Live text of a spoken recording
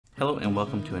Hello and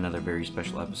welcome to another very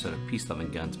special episode of Peace, Love,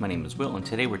 and Guns. My name is Will, and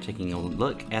today we're taking a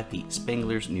look at the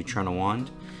Spengler's Neutrona wand.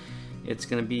 It's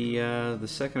going to be the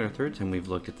second or third time we've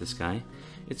looked at this guy.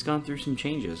 It's gone through some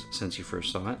changes since you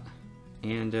first saw it,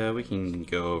 and we can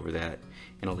go over that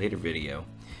in a later video.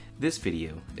 This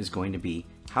video is going to be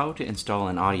how to install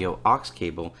an audio aux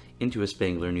cable into a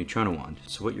Spengler Neutrona wand.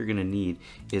 So what you're going to need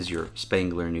is your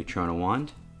Spengler Neutrona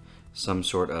wand, some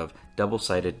sort of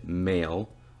double-sided male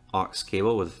aux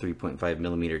cable with a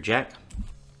 3.5mm jack,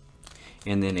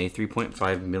 and then a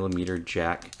 3.5mm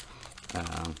jack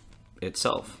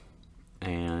itself.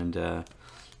 And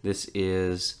this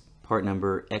is part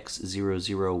number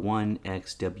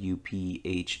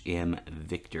X001XWPHM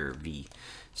Victor V.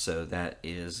 So that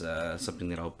is something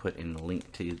that I'll put in the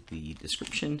link to the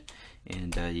description,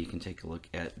 and you can take a look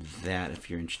at that if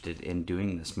you're interested in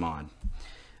doing this mod.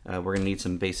 We're going to need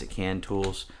some basic hand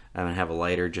tools. I'm going to have a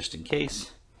lighter just in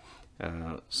case.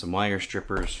 Some wire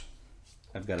strippers.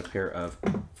 I've got a pair of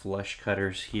flush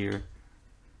cutters here,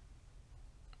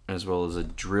 as well as a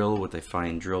drill with a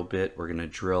fine drill bit. We're going to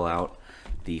drill out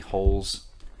the holes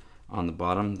on the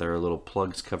bottom. There are little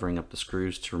plugs covering up the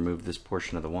screws to remove this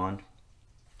portion of the wand.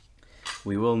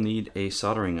 We will need a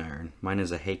soldering iron. Mine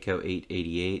is a Hakko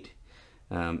 888.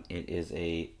 It is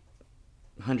a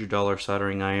 $100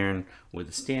 soldering iron with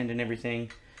a stand and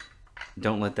everything.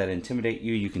 Don't let that intimidate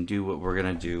you. You can do what we're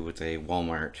going to do with a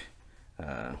Walmart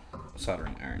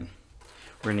soldering iron.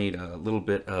 We're going to need a little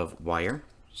bit of wire.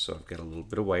 So I've got a little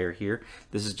bit of wire here.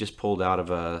 This is just pulled out of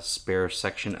a spare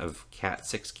section of Cat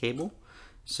 6 cable.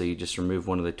 So you just remove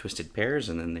one of the twisted pairs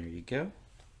and then there you go.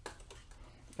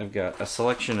 I've got a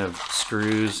selection of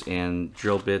screws and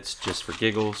drill bits just for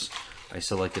giggles. I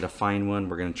selected a fine one.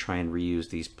 We're going to try and reuse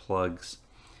these plugs.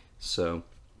 So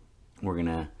we're going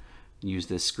to use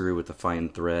this screw with a fine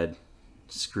thread,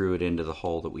 screw it into the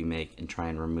hole that we make, and try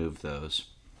and remove those.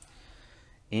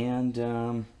 And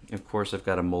of course I've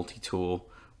got a multi-tool,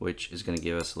 which is going to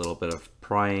give us a little bit of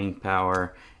prying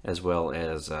power, as well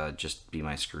as just be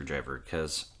my screwdriver,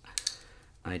 because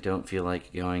I don't feel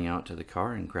like going out to the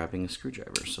car and grabbing a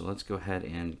screwdriver. So let's go ahead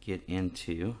and get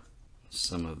into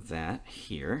some of that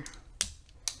here.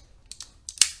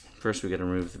 First we got to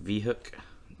remove the V-hook,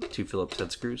 2 Phillips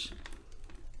head screws.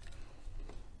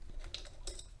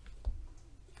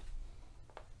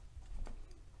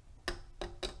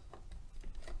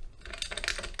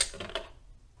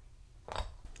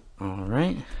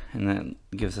 Alright, and that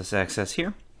gives us access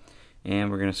here.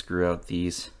 And we're going to screw out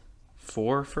these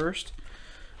 4 first.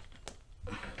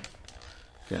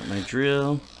 Got my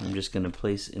drill. I'm just going to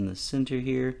place in the center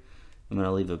here. I'm going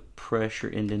to leave a pressure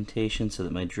indentation so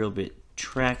that my drill bit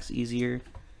tracks easier.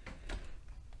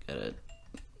 Got a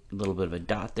little bit of a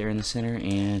dot there in the center,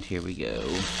 and here we go.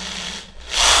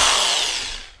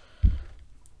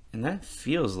 And that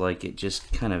feels like it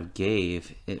just kind of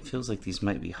gave. It feels like these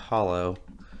might be hollow.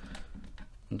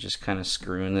 I'm just kind of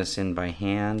screwing this in by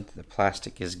hand. The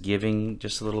plastic is giving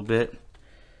just a little bit.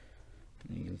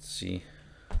 You can see.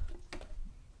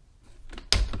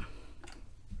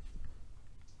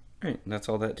 Alright, that's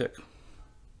all that took.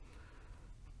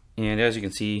 And as you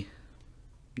can see,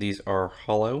 these are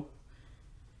hollow.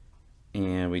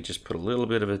 And we just put a little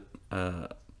bit of a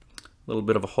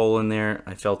hole in there.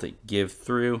 I felt it give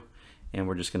through, and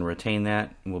we're just going to retain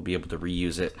that, and we'll be able to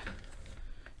reuse it.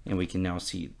 And we can now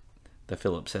see the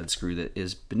Phillips head screw that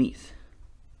is beneath.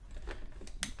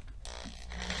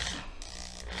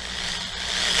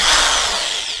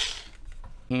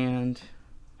 And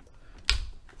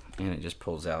it just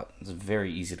pulls out. It's very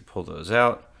easy to pull those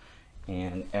out.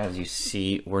 And as you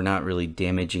see, we're not really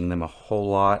damaging them a whole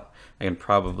lot. I can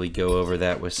probably go over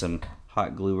that with some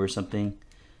hot glue or something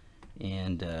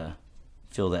and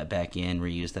fill that back in,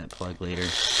 reuse that plug later.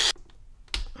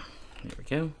 There we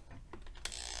go.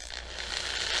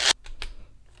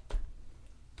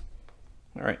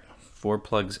 Alright, 4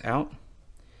 plugs out,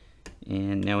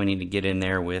 and now we need to get in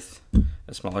there with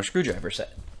a smaller screwdriver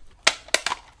set.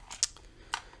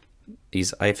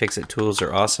 These iFixit tools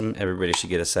are awesome. Everybody should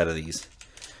get a set of these.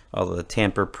 All the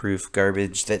tamper-proof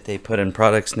garbage that they put in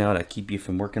products now to keep you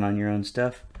from working on your own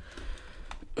stuff.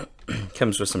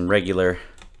 Comes with some regular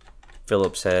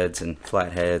Phillips heads and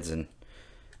flat heads and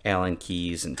Allen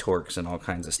keys and Torx and all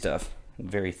kinds of stuff.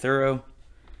 Very thorough.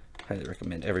 Highly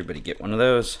recommend everybody get one of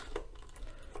those.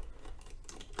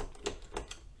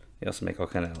 They also make all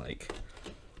kind of like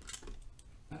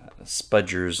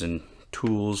spudgers and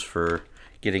tools for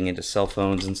getting into cell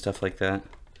phones and stuff like that.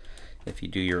 If you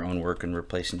do your own work and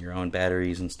replacing your own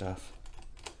batteries and stuff.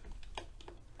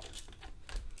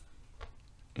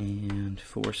 And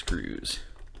 4 screws.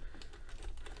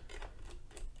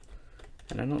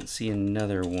 And I don't see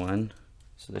another one,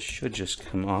 so this should just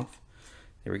come off.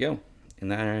 There we go. And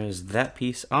that is that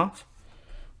piece off.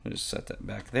 I'll just set that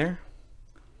back there.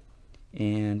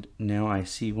 And now I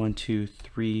see 1, 2,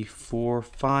 3, 4,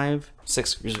 5, 6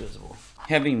 screws visible.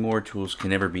 Having more tools can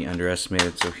never be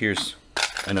underestimated, so here's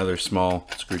another small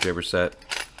screwdriver set.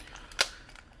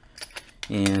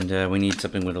 And we need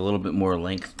something with a little bit more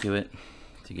length to it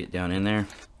to get down in there.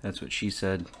 That's what she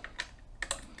said.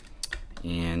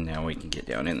 And now we can get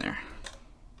down in there.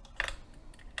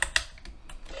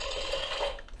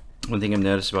 One thing I've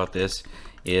noticed about this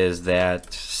is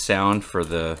that sound for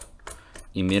the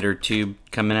emitter tube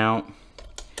coming out,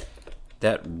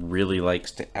 that really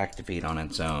likes to activate on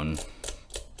its own,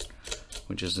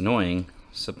 which is annoying.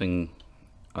 Something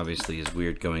obviously is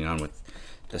weird going on with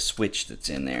the switch that's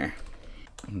in there.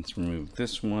 Let's remove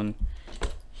this one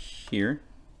here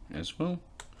as well.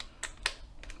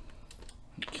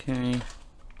 Okay.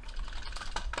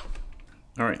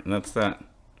 Alright, and that's that.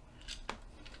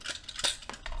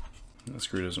 The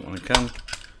screw doesn't want to come.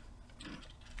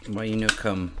 Why you know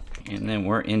come? And then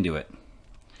we're into it.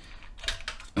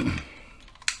 And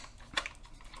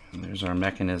there's our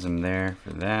mechanism there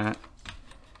for that.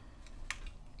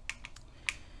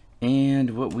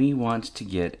 And what we want to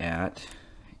get at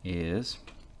is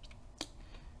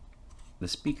the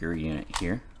speaker unit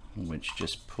here, which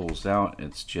just pulls out.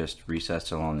 It's just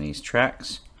recessed along these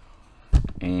tracks.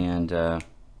 And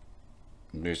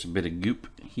there's a bit of goop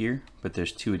here, but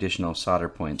there's 2 additional solder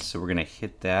points. So we're going to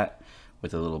hit that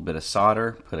with a little bit of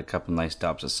solder, put a couple nice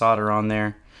dots of solder on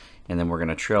there, and then we're going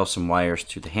to trail some wires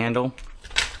to the handle.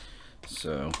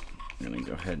 So I'm going to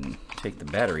go ahead and take the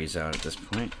batteries out at this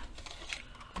point.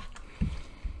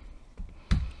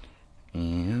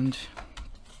 And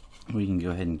we can go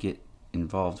ahead and get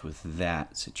involved with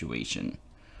that situation.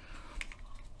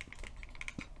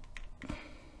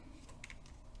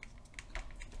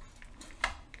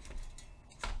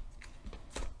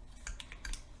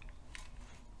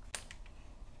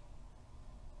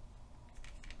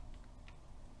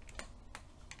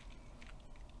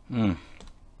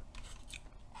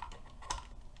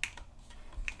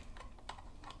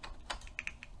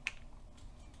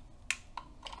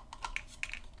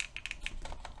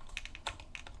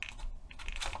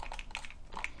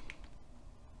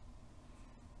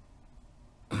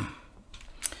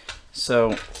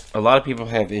 So a lot of people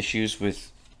have issues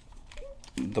with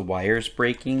the wires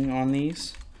breaking on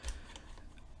these.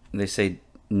 They say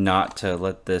not to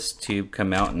let this tube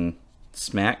come out and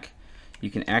smack. You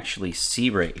can actually see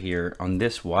right here on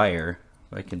this wire,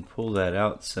 if I can pull that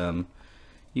out some,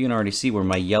 you can already see where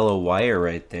my yellow wire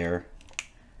right there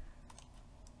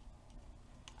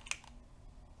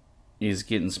is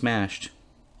getting smashed.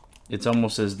 It's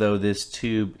almost as though this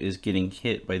tube is getting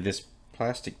hit by this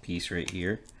plastic piece right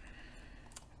here.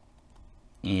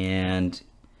 And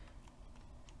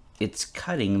it's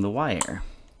cutting the wire.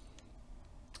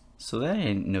 So that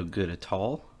ain't no good at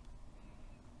all.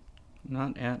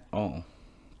 Not at all.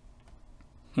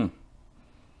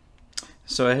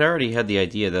 So I had already had the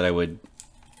idea that I would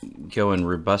go and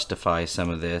robustify some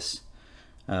of this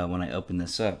when I open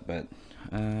this up, but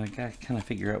I gotta kind of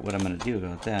figure out what I'm gonna do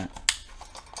about that.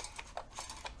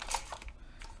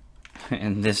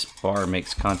 And this bar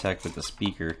makes contact with the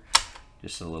speaker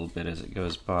just a little bit as it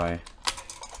goes by.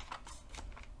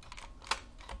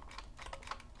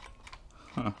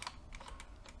 Huh.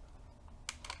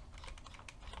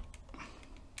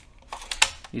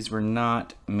 These were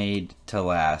not made to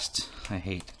last. I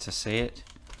hate to say it.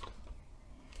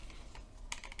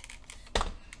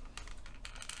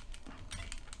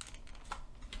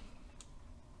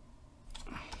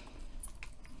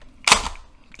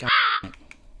 God.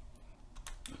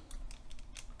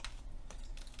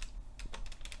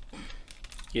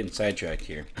 Getting sidetracked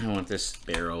here. I want this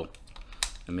barrel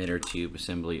emitter tube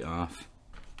assembly off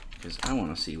because I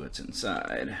want to see what's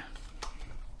inside.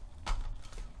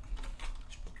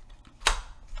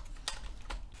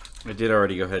 I did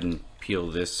already go ahead and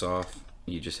peel this off.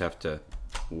 You just have to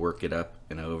work it up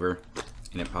and over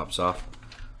and it pops off.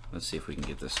 Let's see if we can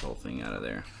get this whole thing out of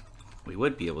there. We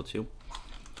would be able to.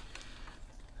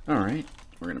 Alright,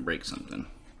 we're gonna break something.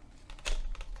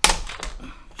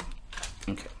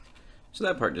 Okay, so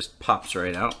that part just pops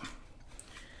right out.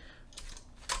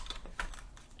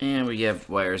 And we have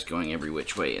wires going every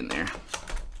which way in there.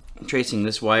 I'm tracing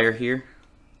this wire here,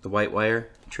 the white wire,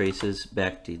 traces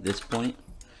back to this point.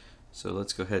 So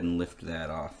let's go ahead and lift that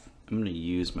off. I'm going to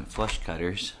use my flush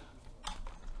cutters.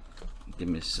 Give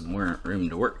me some more room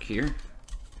to work here.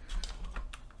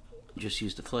 Just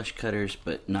use the flush cutters,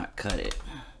 but not cut it.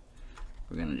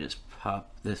 We're going to just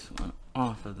pop this one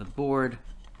off of the board.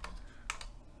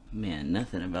 Man,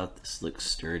 nothing about this looks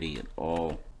sturdy at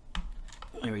all.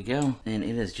 There we go. And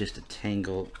it is just a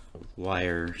tangle of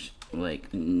wires.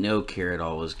 Like, no care at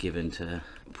all was given to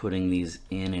putting these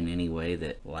in any way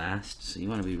that lasts. So you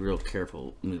want to be real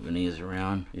careful moving these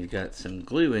around. You've got some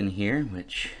glue in here,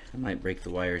 which I might break the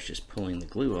wires just pulling the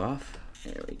glue off.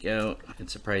 There we go.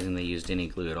 It's surprising they used any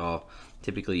glue at all.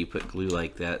 Typically you put glue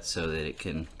like that so that it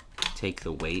can take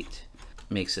the weight.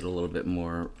 Makes it a little bit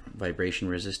more vibration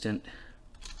resistant.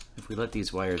 If we let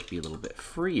these wires be a little bit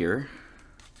freer.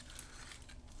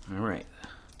 Alright.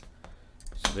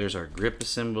 So there's our grip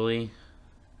assembly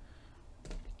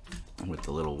with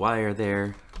the little wire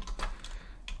there.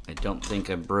 I don't think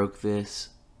I broke this,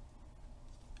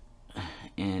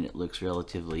 and it looks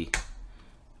relatively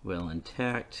well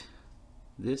intact.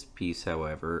 This piece,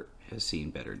 however, has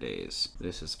seen better days.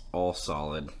 This is all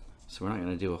solid, so we're not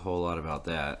going to do a whole lot about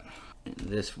that. And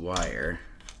this wire,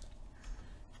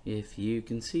 if you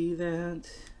can see that,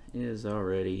 is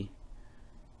already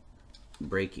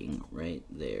breaking right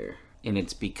there. And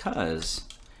it's because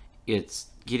it's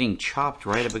getting chopped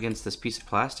right up against this piece of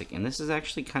plastic, and this is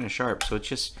actually kind of sharp, so it's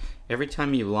just every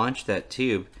time you launch that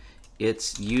tube,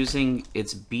 it's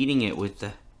beating it with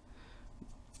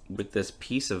this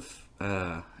piece of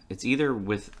it's either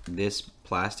with this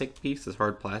plastic piece, this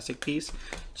hard plastic piece,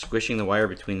 squishing the wire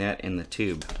between that and the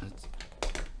tube,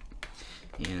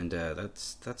 and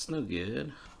that's no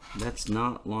good. That's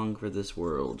not long for this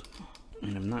world,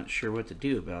 and I'm not sure what to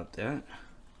do about that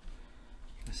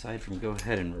aside from go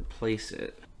ahead and replace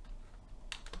it.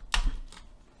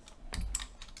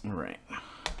 Alright,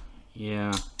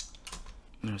 yeah,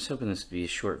 I was hoping this would be a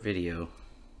short video,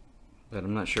 but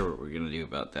I'm not sure what we're gonna do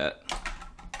about that.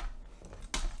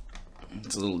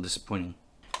 It's a little disappointing.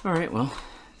 Alright, well,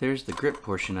 there's the grip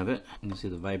portion of it. You can see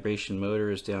the vibration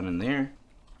motor is down in there.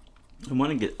 I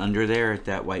want to get under there at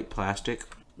that white plastic,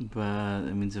 but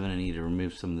that means I'm gonna need to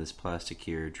remove some of this plastic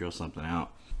here, drill something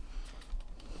out.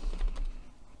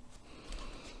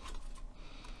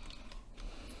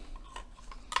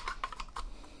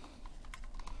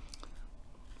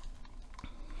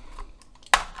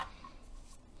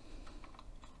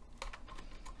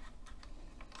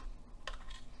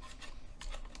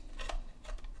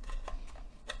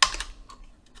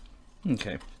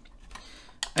 Okay,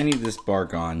 I need this bar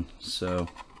gone, so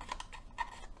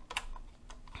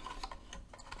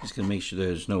just gonna make sure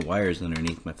there's no wires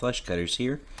underneath my flush cutters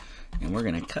here, and we're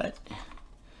gonna cut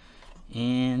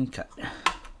and cut.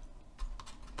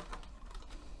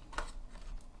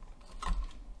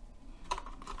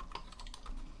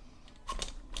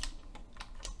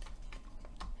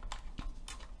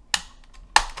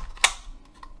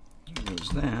 There's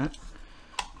that.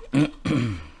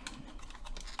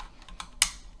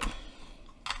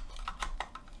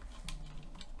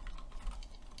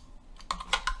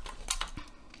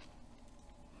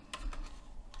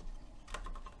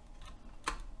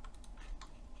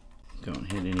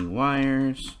 Don't hit any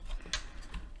wires.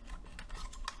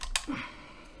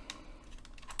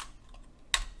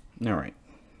 Alright,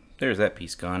 there's that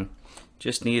piece gone.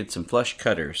 Just needed some flush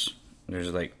cutters.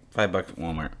 There's like $5 at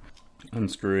Walmart.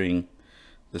 Unscrewing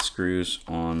the screws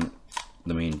on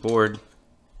the main board.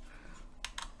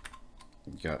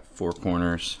 Got 4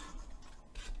 corners.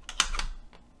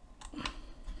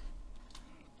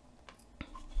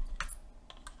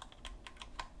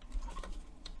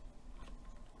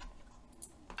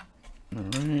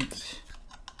 Alright,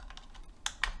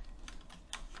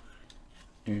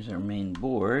 here's our main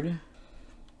board.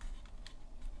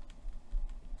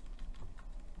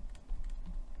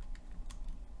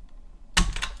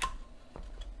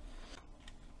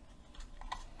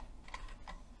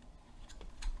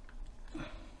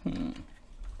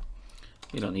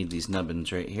 You don't need these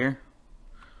nubbins right here,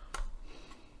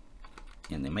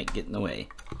 and they might get in the way.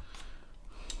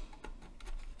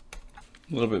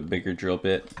 A little bit bigger drill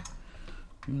bit.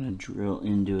 I'm going to drill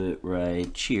into it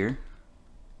right here.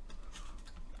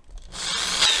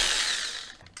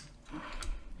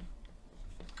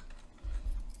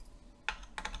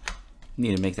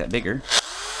 Need to make that bigger.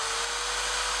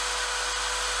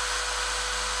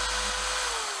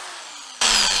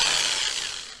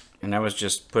 And I was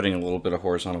just putting a little bit of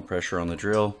horizontal pressure on the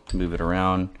drill to move it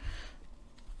around,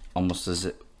 almost as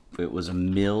if it was a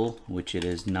mill, which it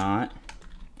is not.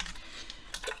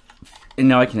 And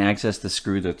now I can access the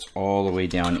screw that's all the way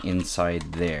down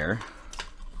inside there.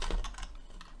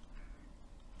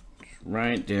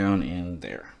 Right down in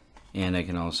there. And I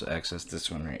can also access this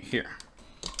one right here.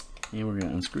 And we're going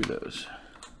to unscrew those.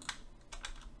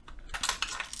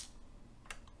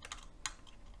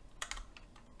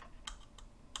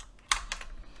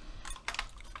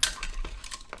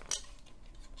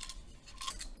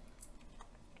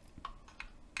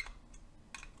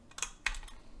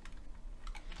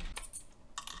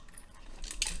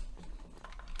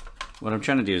 What I'm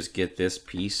trying to do is get this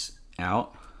piece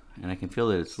out, and I can feel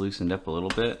that it's loosened up a little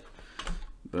bit,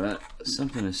 but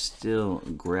something is still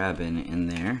grabbing in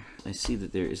there. I see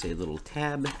that there is a little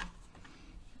tab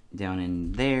down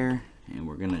in there, and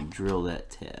we're gonna drill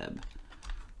that tab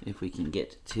if we can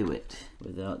get to it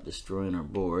without destroying our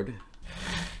board.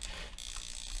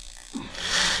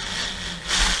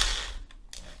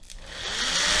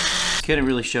 Couldn't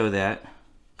really show that,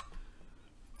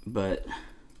 but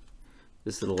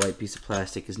this little white piece of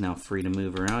plastic is now free to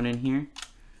move around in here.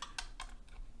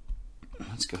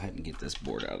 Let's go ahead and get this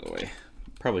board out of the way.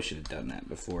 Probably should have done that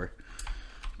before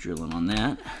drilling on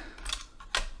that.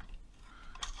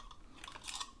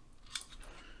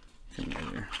 Come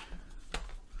here.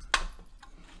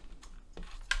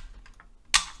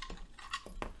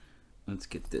 Let's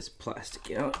get this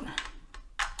plastic out.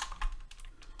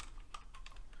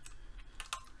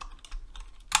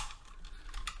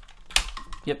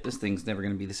 Yep, this thing's never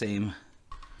going to be the same.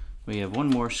 We have one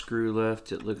more screw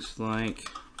left, it looks like,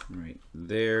 right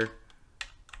there.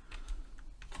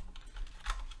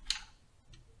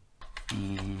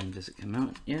 And does it come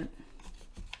out yet?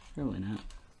 Probably not.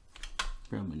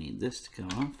 Probably need this to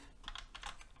come off.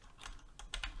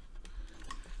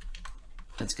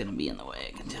 That's going to be in the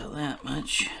way, I can tell that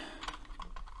much.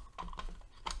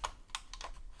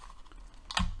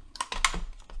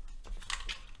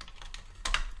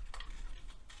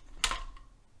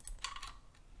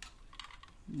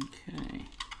 Okay,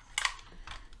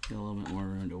 got a little bit more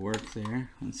room to work there.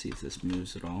 Let's see if this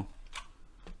moves at all.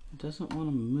 It doesn't want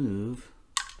to move.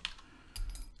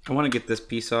 I want to get this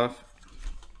piece off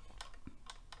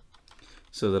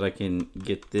so that I can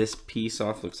get this piece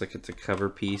off. Looks like it's a cover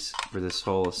piece for this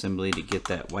whole assembly to get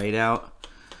that white out.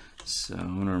 So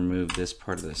I'm going to remove this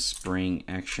part of the spring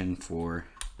action for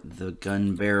the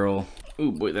gun barrel.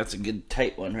 Oh boy, that's a good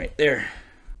tight one right there.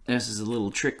 This is a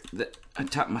little trick that I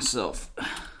taught myself.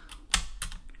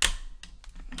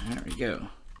 There we go.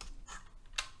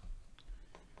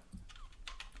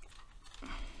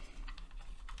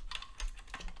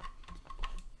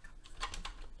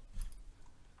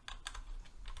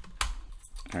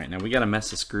 All right, now we got a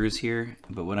mess of screws here,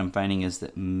 but what I'm finding is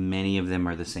that many of them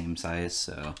are the same size,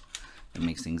 so that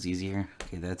makes things easier.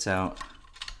 Okay, that's out.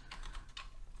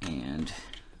 And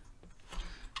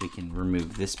we can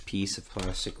remove this piece of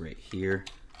plastic right here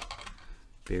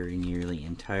very nearly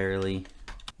entirely.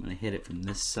 I'm gonna hit it from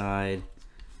this side,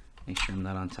 make sure I'm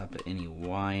not on top of any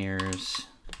wires,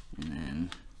 and then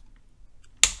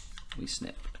we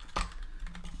snip.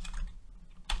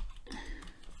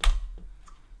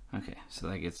 Okay, so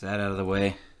that gets that out of the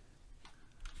way.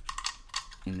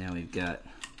 And now we've got,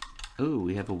 oh,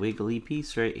 we have a wiggly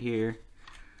piece right here.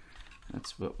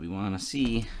 That's what we want to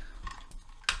see.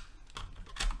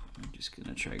 I'm just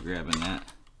gonna try grabbing that.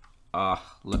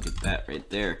 Ah, look at that right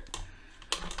there.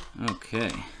 Okay.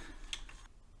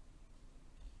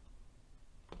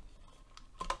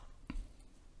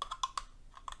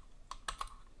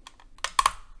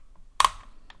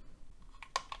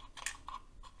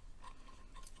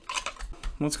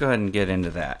 Let's go ahead and get into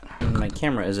that. My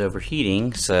camera is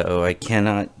overheating, so I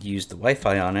cannot use the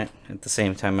Wi-Fi on it. At the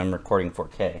same time, I'm recording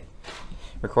 4K.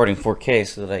 Recording 4K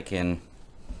so that I can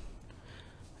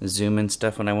zoom in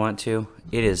stuff when I want to.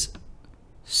 It is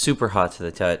super hot to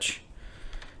the touch.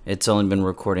 It's only been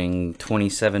recording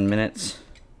 27 minutes.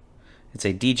 It's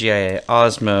a DJI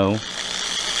Osmo,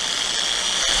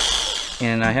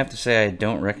 and I have to say I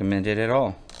don't recommend it at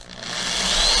all.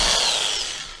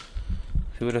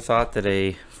 Who would have thought that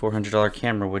a $400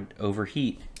 camera would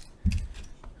overheat?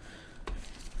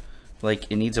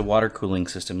 Like, it needs a water cooling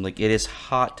system. Like, it is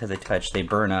hot to the touch. They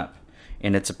burn up,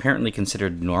 and it's apparently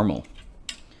considered normal.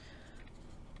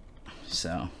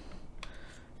 So,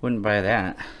 wouldn't buy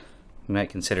that. You might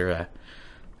consider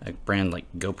a brand like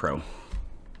GoPro.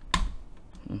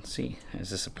 Let's see, is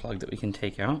this a plug that we can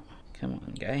take out? Come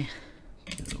on, guy.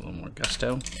 Give it a little more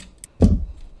gusto.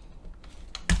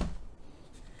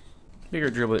 Bigger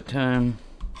drill bit time.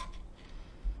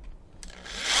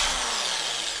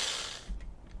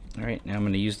 Alright, now I'm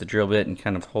going to use the drill bit and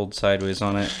kind of hold sideways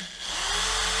on it.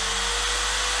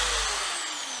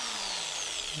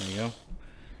 There you go.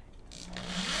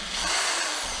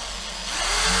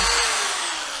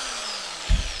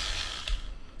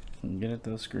 Get at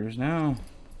those screws now.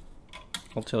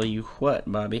 I'll tell you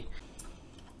what, Bobby.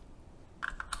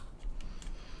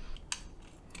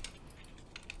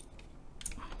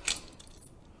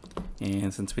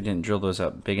 And since we didn't drill those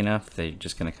out big enough, they're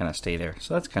just going to kind of stay there.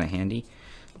 So that's kind of handy.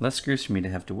 Less screws for me to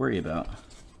have to worry about.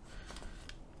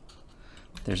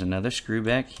 There's another screw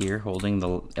back here holding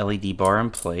the LED bar in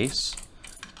place.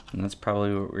 And that's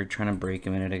probably what we were trying to break a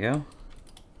minute ago.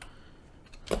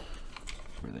 Over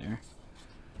there.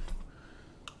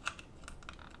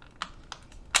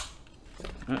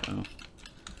 Uh-oh.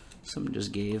 Something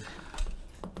just gave.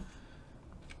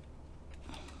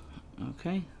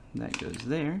 Okay, that goes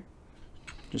there.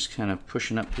 Just kind of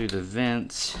pushing up through the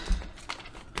vents.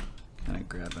 Kind of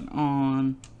grabbing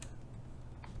on.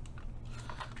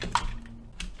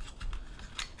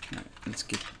 Alright, let's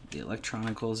get the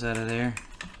electronicals out of there.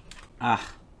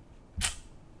 Ah.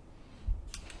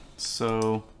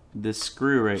 So this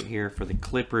screw right here for the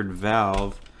clippered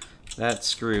valve, that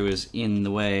screw is in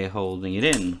the way holding it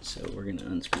in. So we're gonna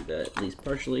unscrew that at least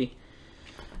partially.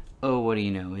 Oh, what do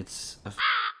you know? It's a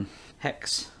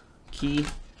hex key.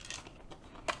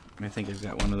 I think I've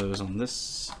got one of those on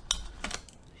this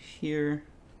here.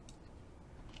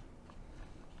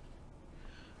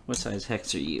 What size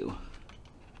hex are you?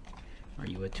 Are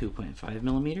you a 2.5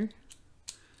 millimeter?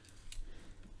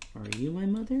 Are you my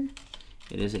mother?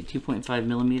 It is a 2.5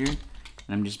 millimeter, and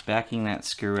I'm just backing that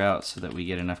screw out so that we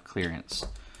get enough clearance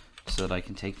so that I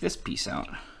can take this piece out.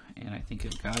 And I think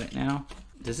I've got it now.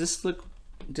 Does this look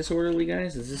disorderly,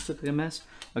 guys? Does this look like a mess?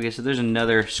 Okay, so there's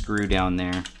another screw down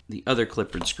there. The other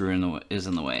clippered screw is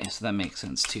in the way, so that makes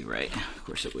sense too, right? Of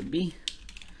course it would be.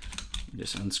 I'm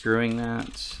just unscrewing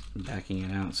that, backing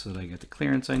it out so that I get the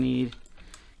clearance I need,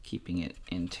 keeping it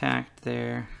intact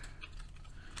there.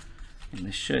 And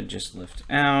this should just lift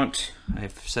out.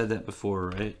 I've said that before,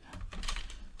 right?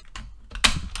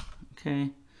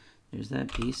 Okay, there's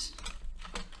that piece.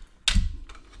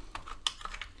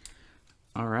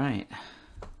 All right.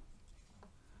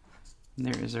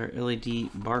 There is our LED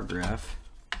bar graph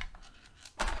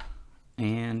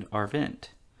and our vent.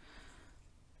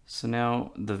 So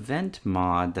now the vent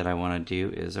mod that I want to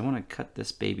do is I want to cut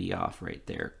this baby off right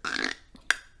there.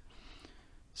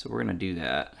 So we're going to do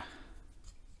that.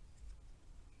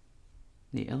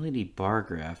 The LED bar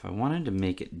graph, I wanted to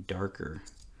make it darker.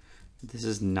 This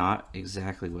is not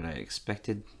exactly what I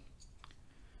expected.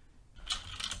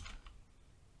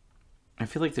 I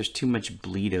feel like there's too much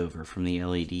bleed over from the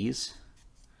LEDs.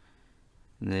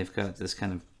 And they've got this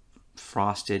kind of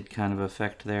frosted kind of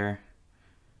effect there.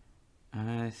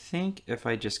 I think if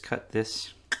I just cut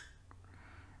this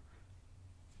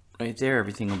right there,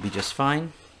 everything will be just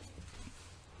fine.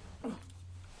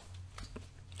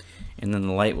 And then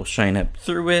the light will shine up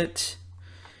through it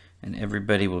and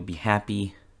everybody will be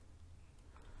happy.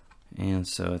 And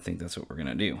so I think that's what we're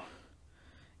gonna do.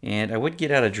 And I would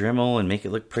get out a Dremel and make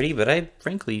it look pretty, but I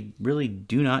frankly really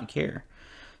do not care.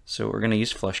 So we're gonna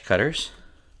use flush cutters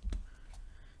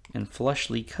and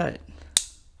flushly cut.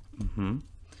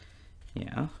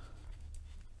 Yeah.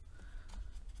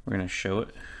 We're gonna show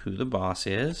it who the boss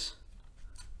is.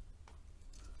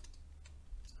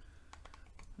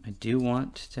 I do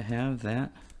want to have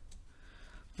that.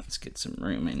 Let's get some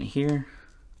room in here.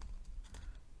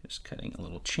 Just cutting a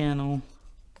little channel.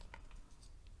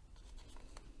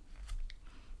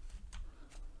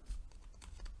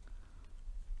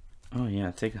 Oh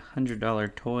yeah, take a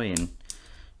 $100 toy and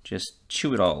just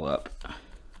chew it all up.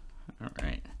 All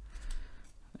right,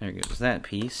 there goes that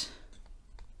piece.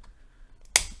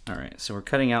 All right, so we're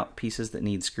cutting out pieces that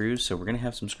need screws, so we're gonna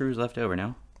have some screws left over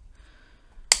now.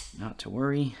 Not to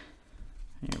worry.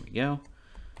 There we go.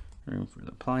 Room for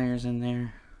the pliers in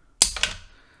there.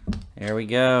 There we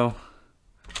go.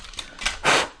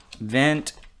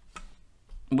 Vent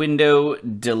window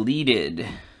deleted.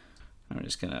 I'm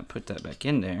just gonna put that back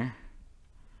in there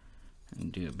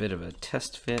and do a bit of a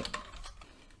test fit.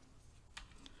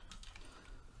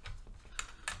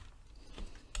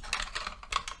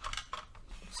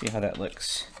 See how that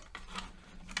looks.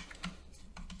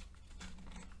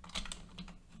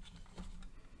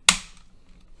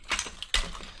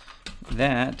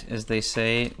 That, as they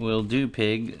say, will do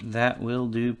pig. That will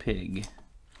do pig.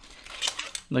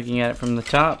 Looking at it from the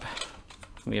top,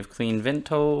 we have clean vent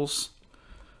holes.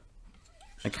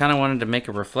 I kind of wanted to make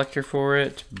a reflector for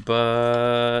it,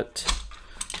 but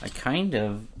I kind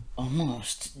of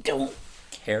almost don't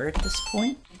care at this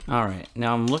point. All right,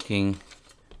 now I'm looking,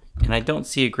 and I don't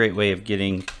see a great way of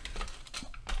getting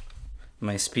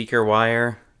my speaker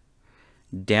wire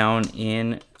down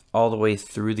in all the way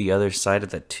through the other side of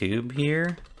the tube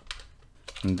here.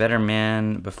 And better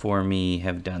man before me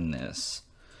have done this.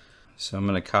 So I'm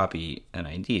going to copy an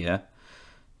idea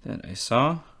that I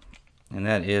saw, and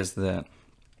that is that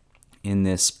in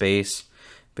this space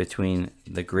between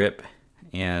the grip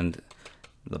and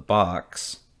the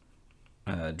box,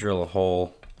 drill a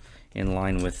hole in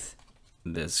line with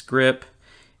this grip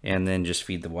and then just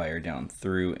feed the wire down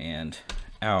through and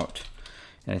out.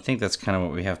 And I think that's kind of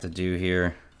what we have to do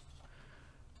here.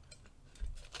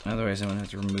 Otherwise I'm gonna have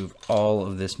to remove all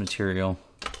of this material.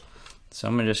 So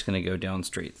I'm just gonna go down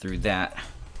straight through that.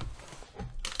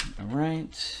 All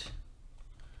right.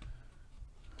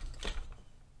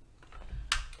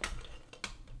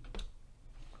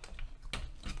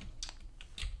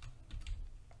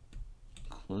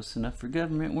 Close enough for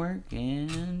government work,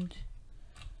 and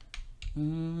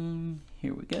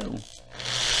here we go.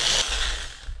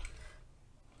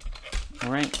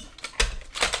 All right,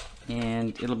 and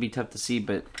it'll be tough to see,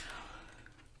 but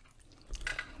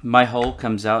my hole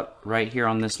comes out right here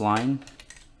on this line,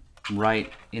 right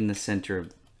in the center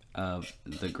of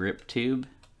the grip tube,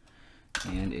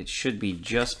 and it should be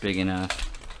just big enough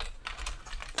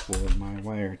for my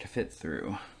wire to fit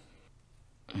through.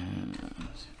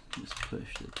 Just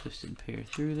push the twisted pair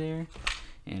through there,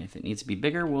 and if it needs to be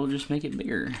bigger, we'll just make it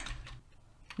bigger.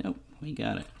 Nope, we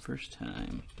got it first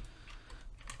time.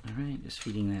 All right, just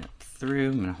feeding that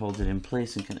through. I'm gonna hold it in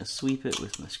place and kind of sweep it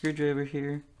with my screwdriver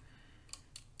here.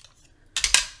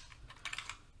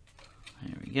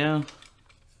 There we go.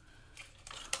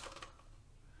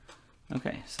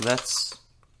 Okay, so that's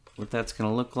what that's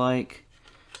gonna look like.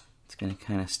 It's gonna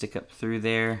kind of stick up through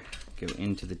there, go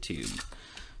into the tube.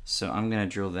 So I'm gonna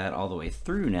drill that all the way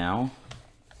through now.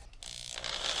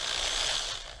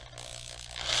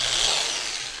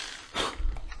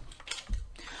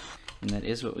 And that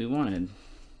is what we wanted.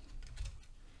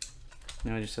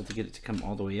 Now I just have to get it to come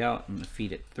all the way out. I'm gonna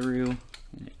feed it through,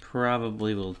 and it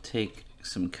probably will take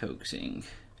some coaxing.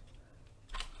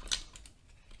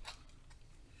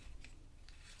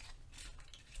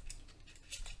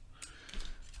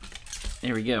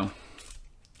 There we go.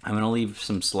 I'm gonna leave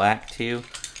some slack too,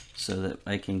 so that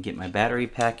I can get my battery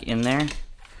pack in there.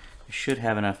 I should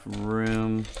have enough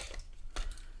room.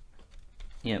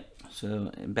 Yep,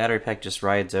 so battery pack just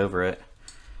rides over it,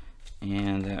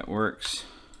 and that works.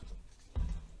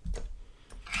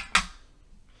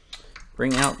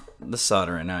 Bring out the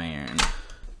soldering iron.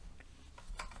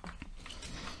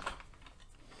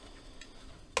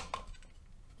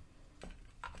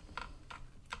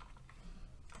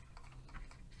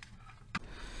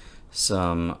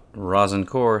 Some rosin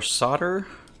core solder.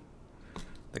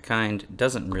 The kind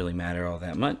doesn't really matter all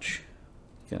that much.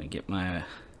 Gonna get my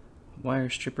wire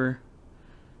stripper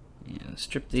and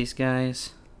strip these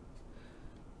guys.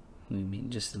 Maybe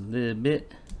just a little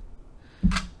bit.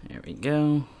 There we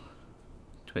go.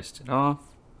 Twist it off.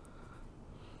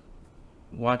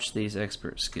 Watch these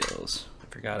expert skills. I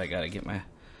forgot I gotta get my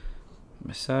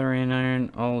soldering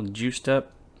iron all juiced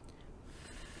up.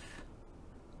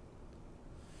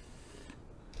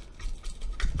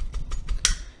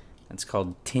 It's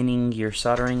called tinning your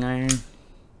soldering iron.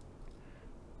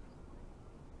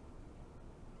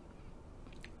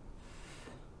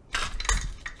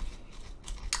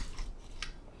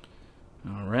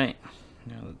 All right,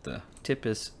 now that the tip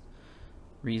is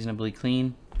reasonably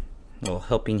clean, a little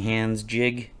helping hands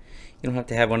jig. You don't have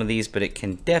to have one of these, but it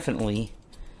can definitely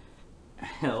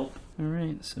help. All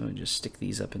right, so just stick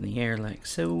these up in the air like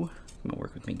so. Come on,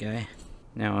 work with me, guy.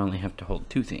 Now I only have to hold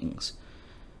two things.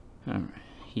 All right.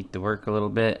 Heat the work a little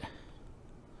bit,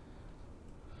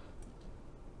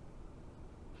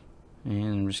 and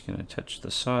I'm just going to touch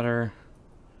the solder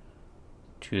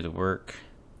to the work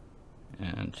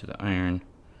and to the iron,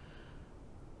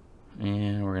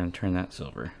 and we're going to turn that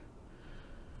silver.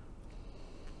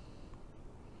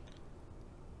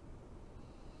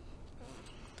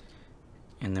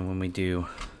 And then when we do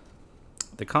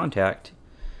the contact,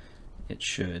 it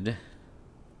should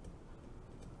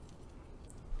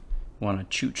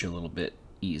want to chooch a little bit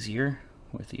easier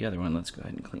with the other one. Let's go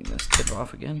ahead and clean this tip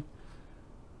off again.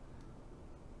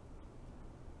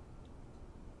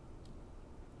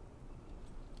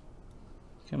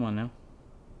 Come on now.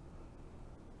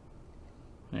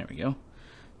 There we go.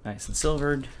 Nice and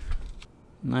silvered.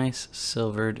 Nice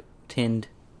silvered, tinned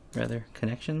rather,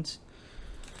 connections.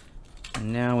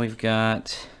 And now we've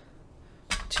got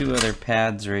two other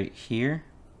pads right here,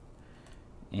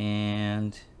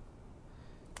 and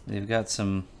they've got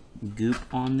some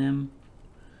goop on them.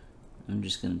 I'm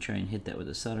just going to try and hit that with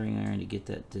a soldering iron to get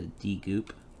that to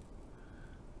de-goop.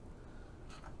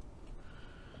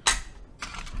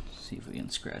 See if we can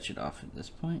scratch it off at this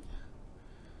point.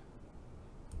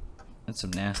 That's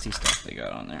some nasty stuff they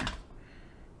got on there.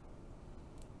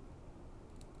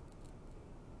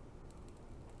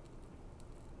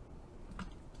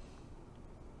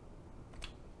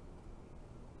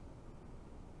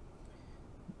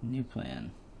 New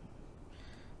plan.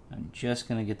 I'm just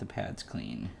going to get the pads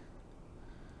clean.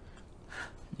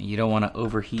 You don't want to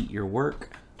overheat your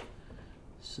work,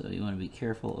 so you want to be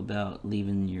careful about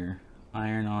leaving your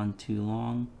iron on too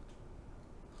long.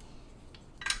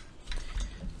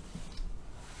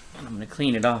 And I'm going to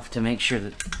clean it off to make sure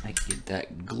that I can get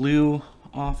that glue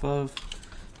off of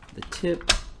the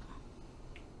tip.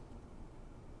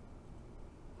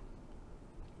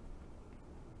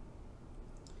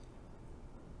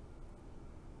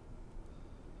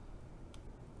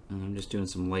 And I'm just doing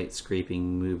some light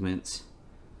scraping movements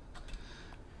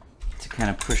to kind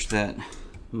of push that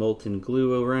molten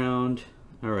glue around.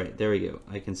 All right, there we go.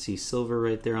 I can see silver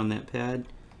right there on that pad.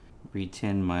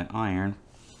 Retin my iron.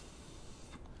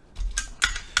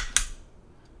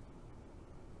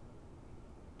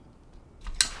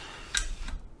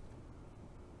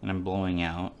 And I'm blowing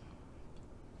out.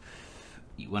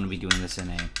 You want to be doing this in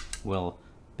a well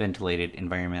ventilated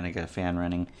environment. I got a fan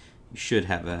running. You should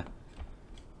have a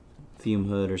fume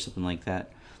hood or something like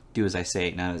that. Do as I say,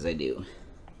 not as I do.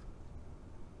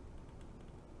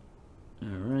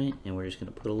 Alright, and we're just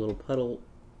going to put a little puddle.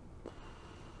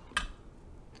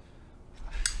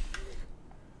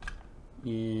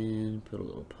 And put a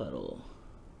little puddle.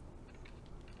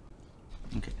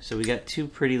 Okay, so we got two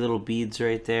pretty little beads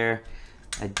right there.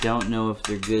 I don't know if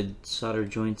they're good solder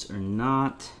joints or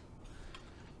not,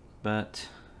 but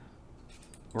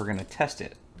we're going to test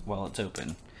it while it's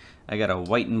open. I got a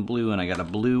white and blue and I got a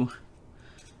blue.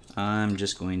 I'm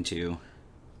just going to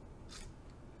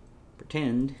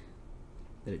pretend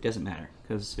that it doesn't matter,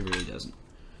 because it really doesn't.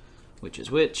 Which is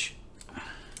which.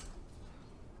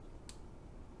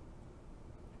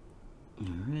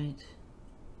 Alright.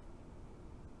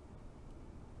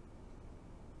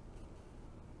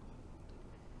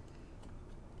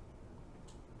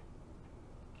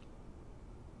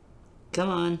 Come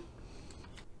on.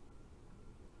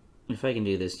 If I can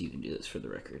do this, you can do this for the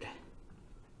record.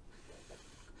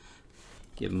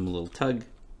 Give him a little tug.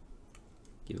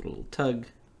 Give it a little tug.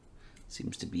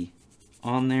 Seems to be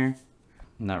on there.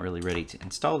 I'm not really ready to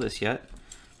install this yet,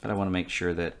 but I want to make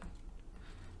sure that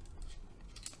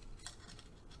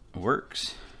it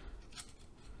works.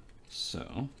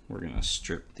 So we're going to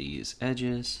strip these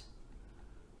edges.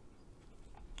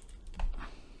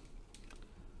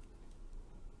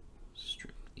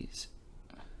 Strip these.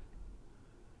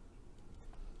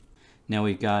 Now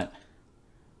we've got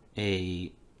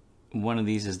one of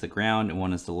these is the ground and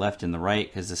one is the left and the right,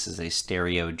 because this is a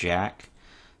stereo jack.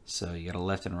 So you got a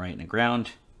left and a right and a ground.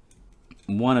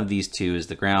 One of these two is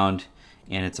the ground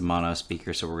and it's a mono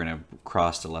speaker, so we're going to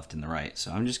cross the left and the right.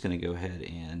 So I'm just going to go ahead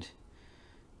and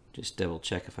just double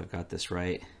check if I've got this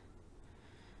right.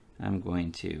 I'm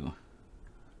going to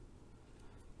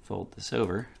fold this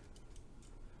over,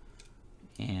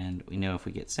 and we know if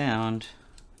we get sound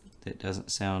that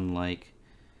doesn't sound like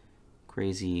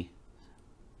crazy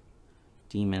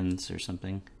demons or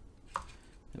something,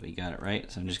 that we got it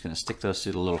right. So I'm just going to stick those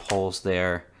through the little holes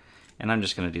there, and I'm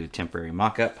just going to do a temporary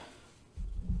mock-up.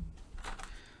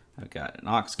 I've got an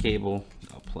aux cable.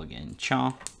 I'll plug in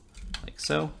CHA like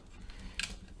so,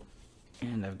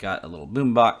 and I've got a little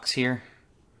boom box here.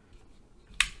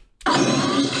 All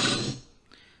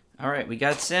right, we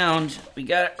got sound. We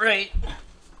got it right.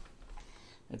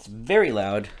 It's very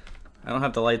loud. I don't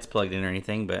have the lights plugged in or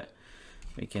anything, but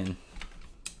we can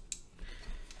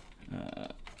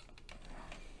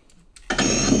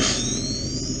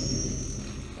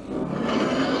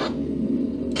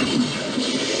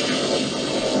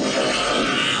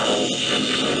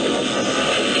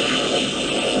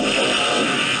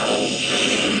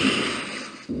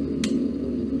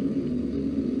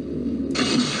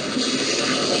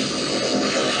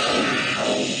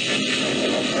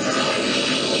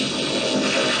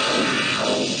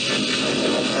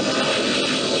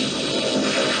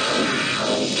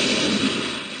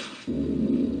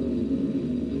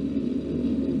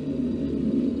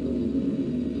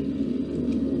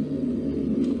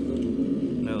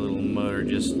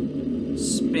just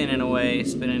spinning away,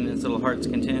 spinning its little heart's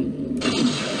content.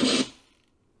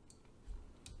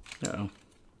 Uh-oh.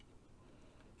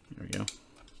 There we go.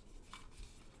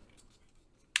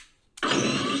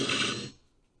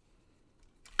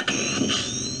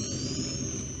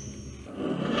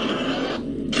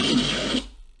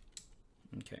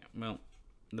 Okay, well,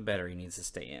 the battery needs to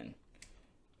stay in.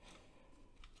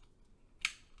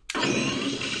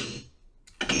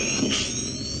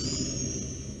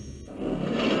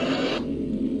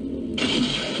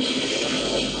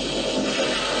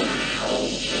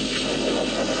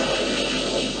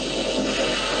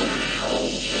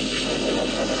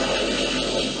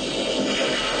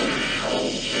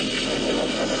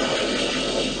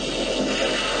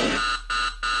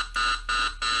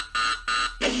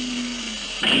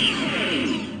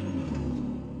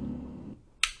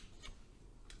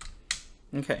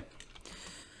 Okay,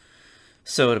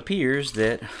 so it appears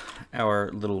that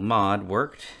our little mod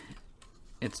worked.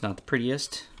 it's not the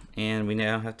prettiest, and we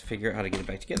now have to figure out how to get it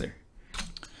back together.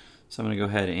 So I'm going to go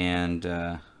ahead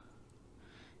and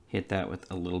hit that with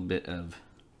a little bit of...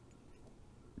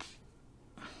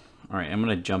 Alright, I'm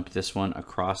going to jump this one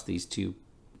across these two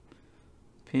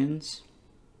pins.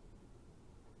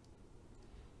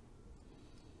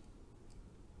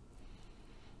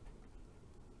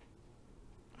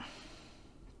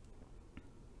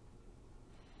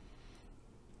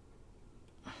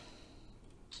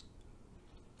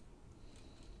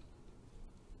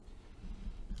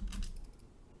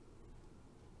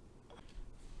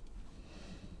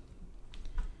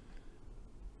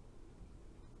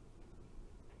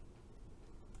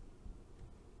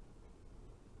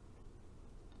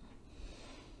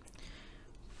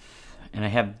 And I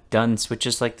have done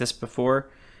switches like this before.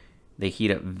 They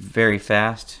heat up very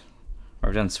fast. Or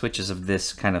I've done switches of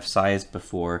this kind of size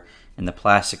before, and the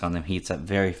plastic on them heats up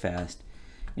very fast.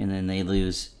 And then they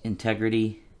lose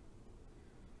integrity.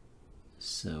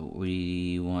 So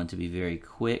we want to be very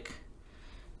quick.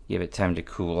 Give it time to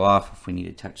cool off if we need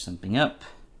to touch something up.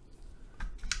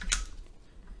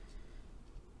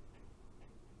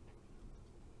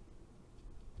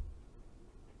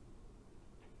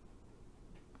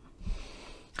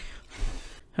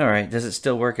 Alright, does it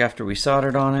still work after we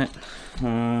soldered on it?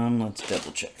 Let's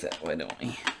double check that, why don't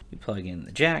we? We plug in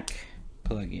the jack,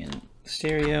 plug in the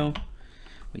stereo,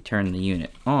 we turn the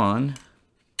unit on.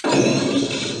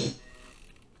 Oh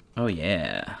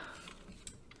yeah.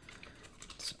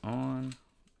 It's on.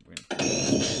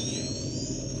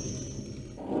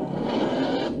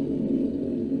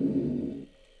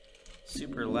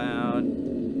 Super loud.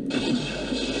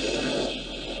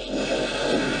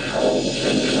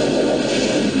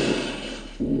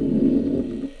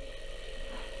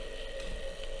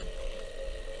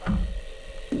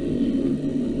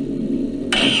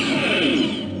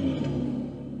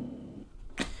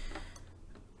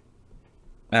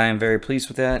 I am very pleased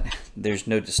with that. There's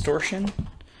no distortion,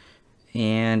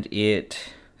 and it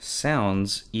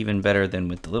sounds even better than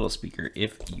with the little speaker,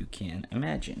 if you can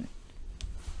imagine.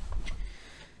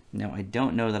 Now, I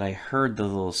don't know that I heard the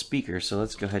little speaker, so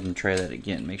let's go ahead and try that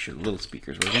again. Make sure the little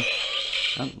speaker's working.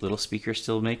 Oh, little speaker's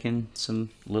still making some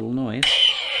little noise.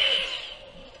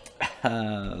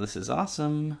 This is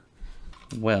awesome.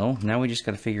 Well, now we just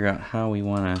got to figure out how we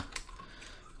want to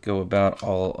go about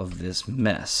all of this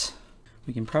mess.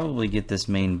 We can probably get this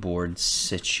main board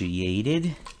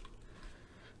situated.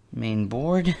 Main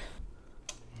board.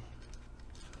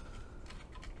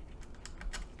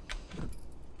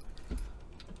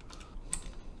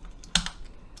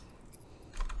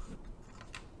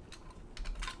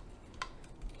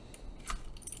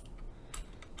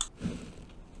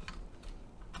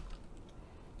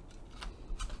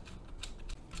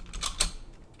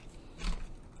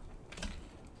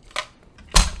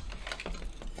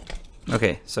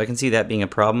 Okay, so I can see that being a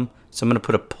problem. So I'm going to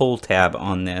put a pull tab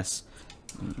on this.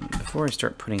 Before I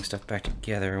start putting stuff back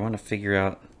together, I want to figure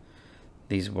out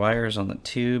these wires on the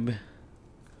tube.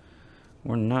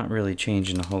 We're not really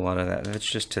changing a whole lot of that. That's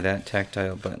just to that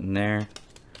tactile button there.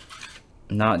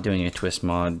 Not doing a twist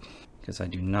mod because I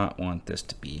do not want this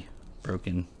to be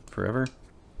broken forever.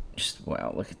 Just,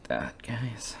 wow, look at that,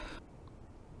 guys.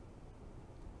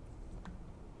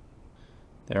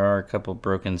 There are a couple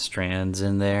broken strands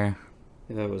in there.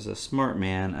 If I was a smart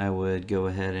man, I would go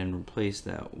ahead and replace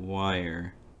that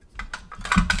wire.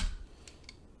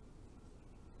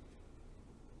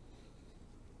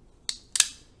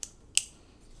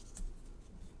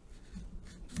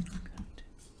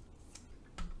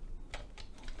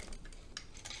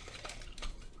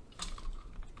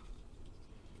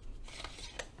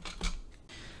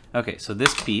 Okay, so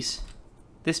this piece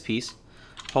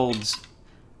holds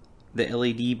the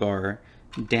LED bar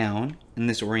down in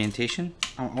this orientation.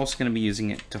 I'm also going to be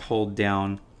using it to hold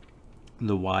down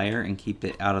the wire and keep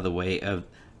it out of the way of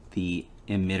the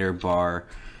emitter bar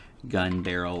gun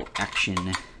barrel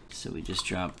action. So we just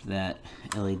dropped that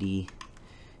LED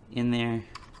in there,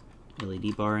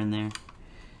 LED bar in there,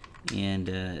 and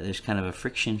there's kind of a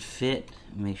friction fit.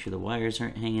 Make sure the wires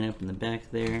aren't hanging up in the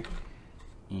back there,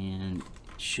 and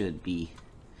it should be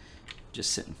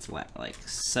just sitting flat like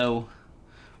so.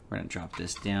 We're going to drop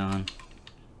this down,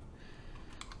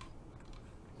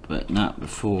 but not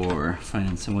before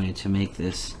finding some way to make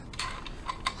this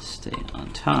stay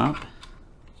on top.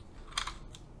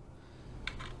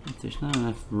 If there's not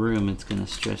enough room, it's going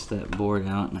to stress that board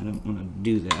out, and I don't want to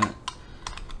do that.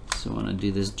 So I want to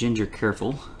do this ginger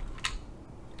careful.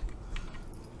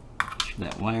 Make sure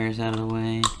that wire's out of the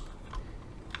way.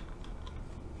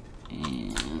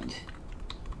 And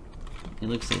it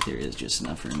looks like there is just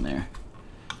enough room there.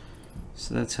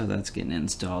 So that's how that's getting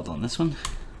installed on this one.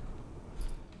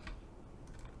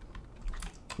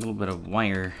 A little bit of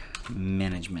wire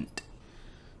management.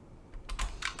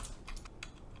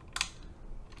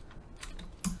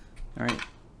 All right,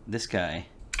 this guy.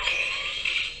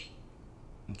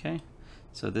 Okay,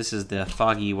 so this is the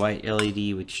foggy white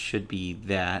LED, which should be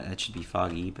that should be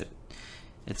foggy, but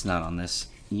it's not on this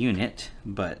unit.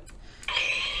 But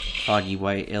foggy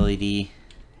white LED,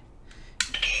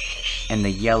 and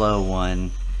the yellow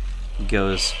one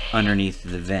goes underneath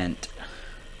the vent.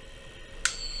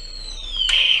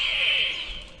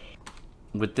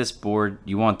 With this board,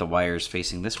 you want the wires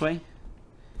facing this way.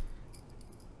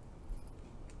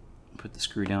 Put the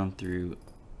screw down through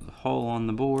the hole on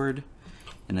the board,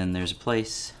 and then there's a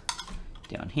place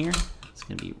down here. It's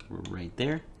going to be right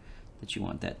there that you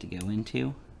want that to go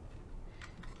into.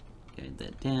 Guide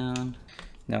that down.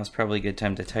 Now it's probably a good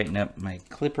time to tighten up my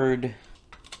clipboard.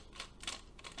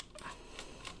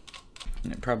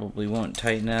 And it probably won't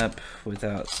tighten up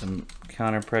without some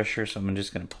counter pressure, so I'm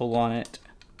just going to pull on it.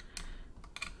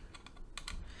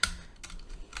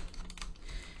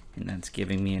 And that's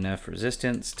giving me enough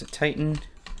resistance to tighten.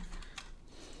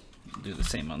 Do the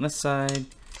same on this side.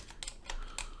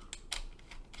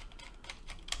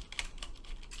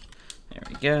 There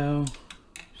we go.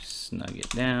 Snug it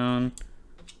down.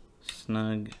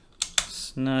 Snug,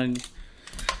 snug.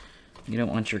 You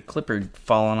don't want your clipper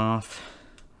falling off.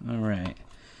 All right.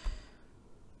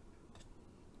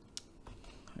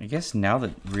 I guess now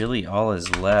that really all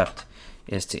is left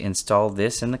is to install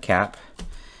this in the cap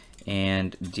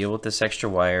and deal with this extra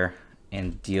wire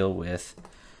and deal with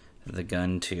the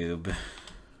gun tube,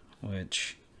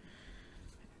 which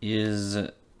is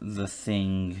the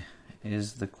thing,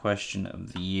 is the question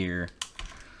of the year.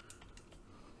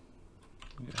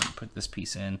 Go ahead and put this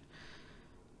piece in.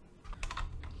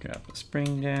 Drop the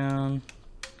spring down.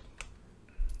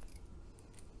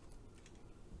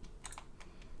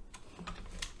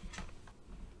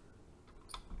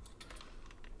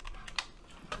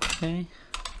 Okay.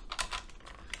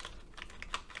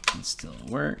 It still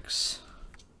works.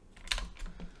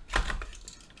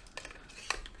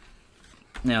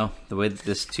 Now, the way that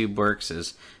this tube works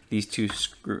is these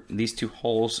two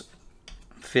holes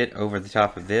fit over the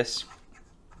top of this.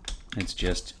 It's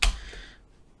just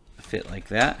a fit like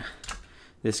that.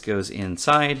 This goes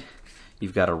inside.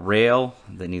 You've got a rail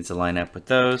that needs to line up with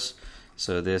those.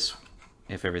 So this,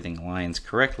 if everything aligns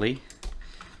correctly,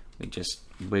 we just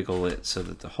wiggle it so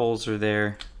that the holes are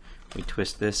there. We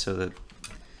twist this so that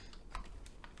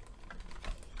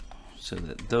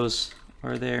those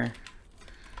are there,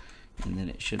 and then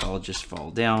it should all just fall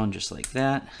down just like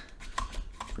that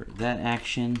for that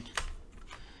action.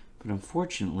 But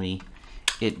unfortunately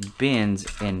it bends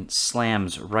and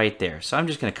slams right there, so I'm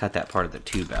just going to cut that part of the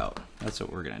tube out. That's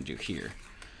what we're going to do here.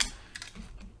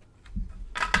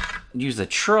 Use the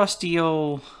trusty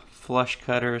old flush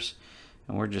cutters,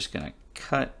 and we're just going to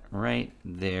cut right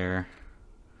there.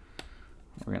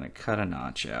 We're going to cut a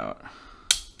notch out.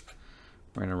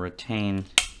 We're going to retain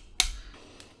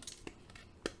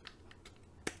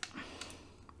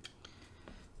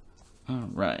all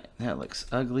right, that looks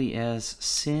ugly as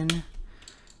sin,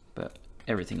 but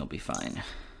everything will be fine.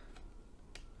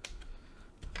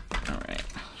 All right,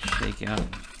 shake out.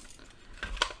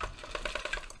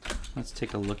 Let's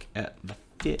take a look at the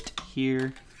fit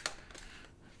here.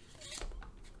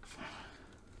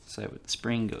 So the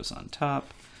spring goes on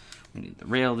top. We need the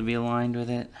rail to be aligned with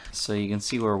it. So you can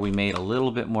see where we made a little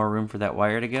bit more room for that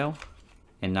wire to go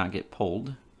and not get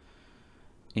pulled.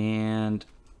 And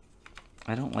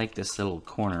I don't like this little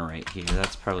corner right here.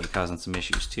 That's probably causing some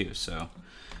issues too. So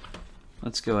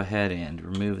let's go ahead and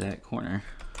remove that corner.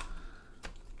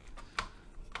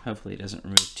 Hopefully it doesn't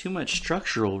remove too much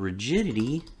structural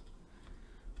rigidity.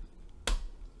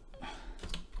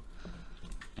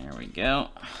 There we go.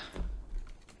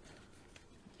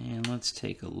 And let's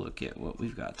take a look at what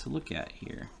we've got to look at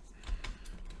here.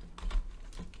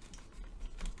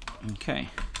 Okay.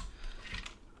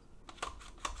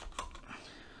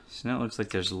 So now it looks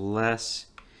like there's less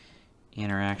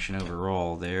interaction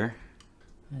overall there.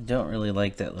 I don't really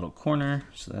like that little corner,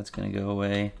 so that's going to go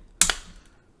away.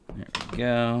 There we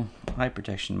go. Eye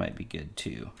protection might be good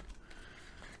too.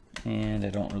 And I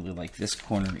don't really like this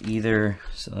corner either,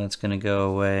 so that's going to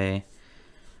go away.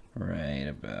 Right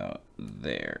about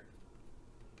there.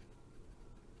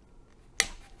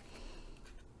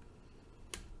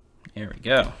 There we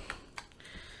go.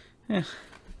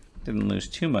 Didn't lose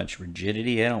too much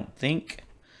rigidity, I don't think.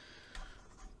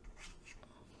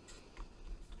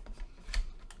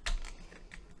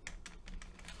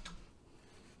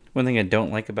 One thing I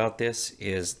don't like about this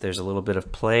is there's a little bit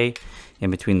of play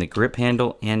in between the grip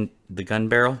handle and the gun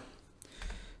barrel.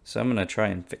 So I'm going to try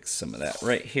and fix some of that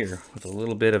right here with a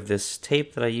little bit of this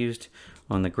tape that I used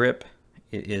on the grip.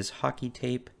 It is hockey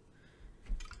tape.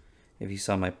 If you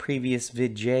saw my previous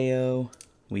video,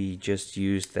 we just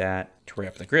used that to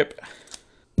wrap the grip.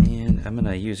 And I'm going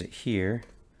to use it here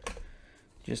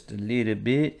just a little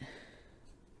bit.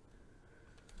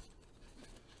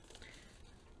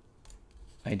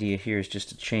 Idea here is just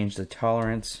to change the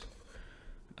tolerance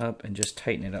up and just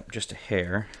tighten it up just a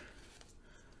hair.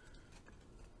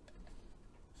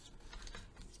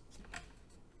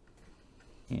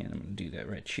 And I'm going to do that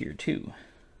right here too.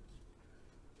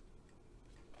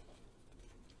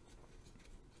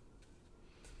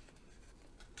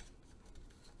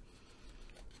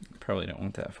 Probably don't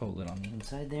want that folded on the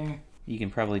inside there. You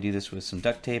can probably do this with some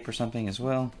duct tape or something as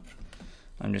well.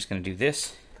 I'm just going to do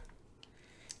this.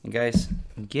 And guys,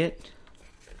 get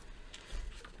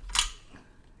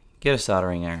a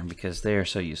soldering iron because they are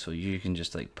so useful. You can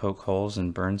just like poke holes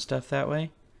and burn stuff that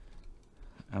way.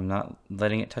 I'm not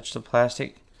letting it touch the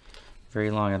plastic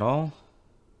very long at all.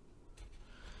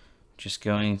 Just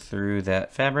going through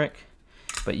that fabric,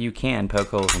 but you can poke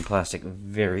holes in plastic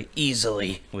very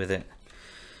easily with it.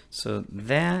 So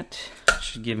that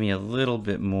should give me a little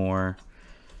bit more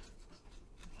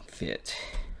fit.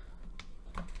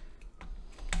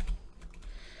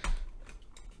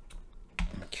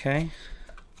 Okay,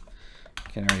 I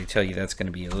can already tell you that's going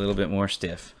to be a little bit more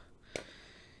stiff.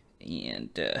 And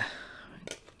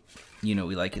you know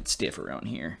we like it stiff around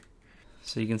here.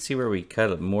 So you can see where we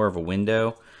cut more of a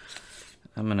window.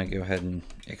 I'm going to go ahead and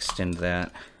extend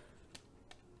that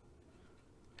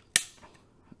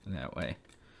way.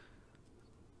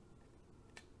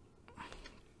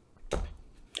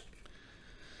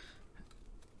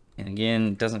 And again,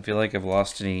 it doesn't feel like I've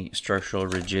lost any structural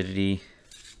rigidity.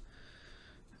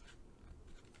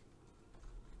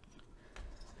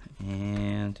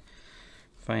 And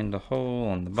find a hole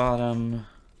on the bottom.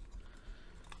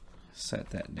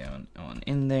 Set that down on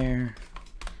in there.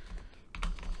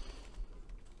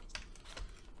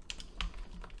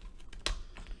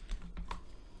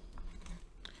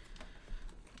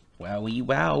 Wowie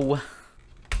wow.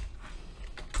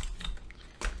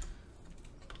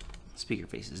 Speaker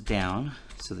face is down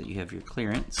so that you have your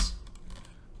clearance.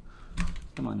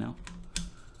 Come on now.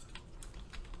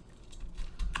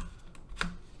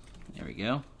 There we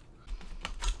go.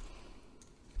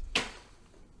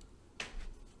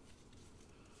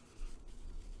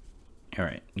 All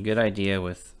right, good idea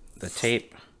with the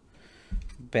tape.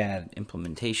 Bad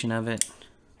implementation of it.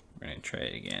 We're gonna try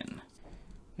it again.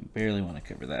 I barely want to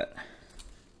cover that.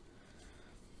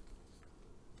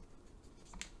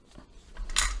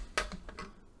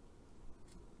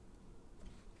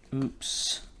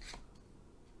 Oops.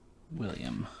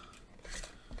 William.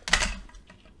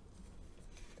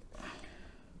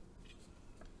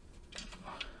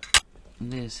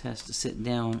 This has to sit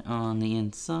down on the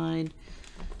inside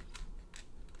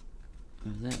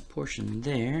of that portion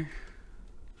there.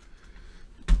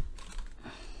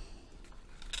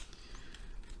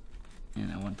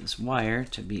 And I want this wire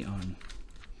to be on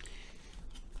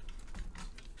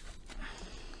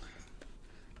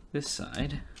this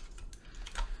side.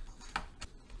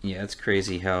 Yeah, it's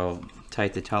crazy how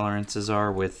tight the tolerances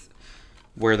are with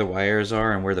where the wires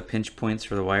are and where the pinch points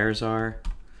for the wires are.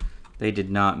 They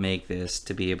did not make this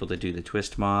to be able to do the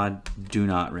twist mod. Do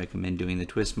not recommend doing the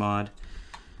twist mod.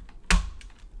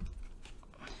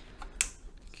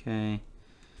 Okay.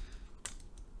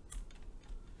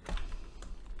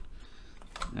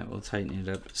 That will tighten it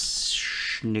up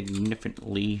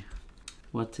significantly.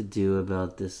 What to do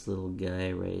about this little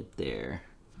guy right there?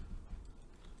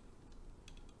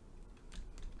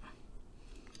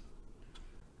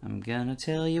 I'm gonna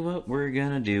tell you what we're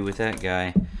gonna do with that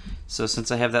guy. So since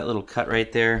I have that little cut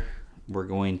right there, we're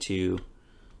going to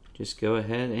just go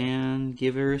ahead and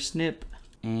give her a snip.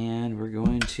 And we're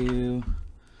going to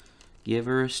give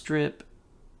her a strip.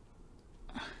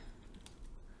 And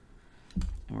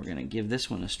we're gonna give this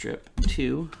one a strip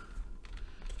too.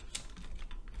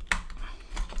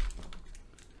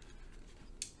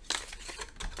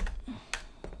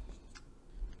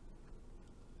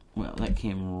 Well, that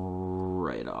came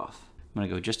right off. I'm gonna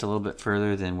go just a little bit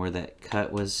further than where that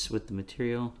cut was with the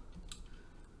material.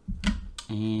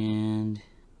 And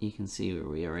you can see where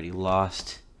we already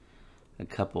lost a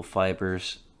couple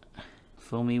fibers.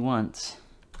 Fool me once.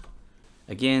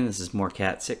 Again, this is more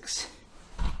Cat 6.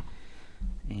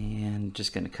 And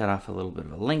just gonna cut off a little bit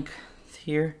of a length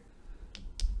here.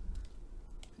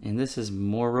 And this is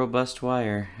more robust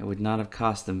wire. It would not have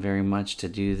cost them very much to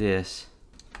do this.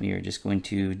 We are just going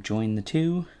to join the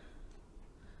two,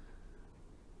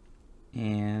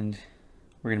 and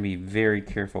we're going to be very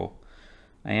careful.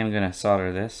 I am going to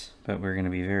solder this, but we're going to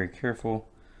be very careful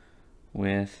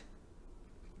with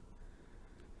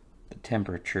the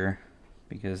temperature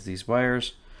because these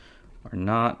wires are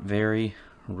not very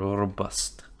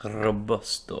robusto.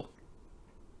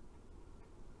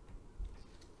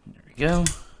 There we go.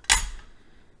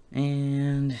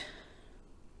 And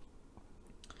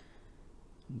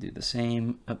do the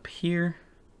same up here.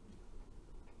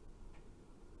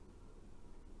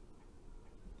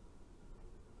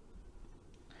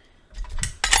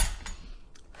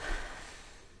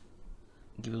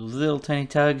 Give it a little tiny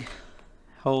tug,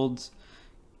 holds.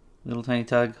 Little tiny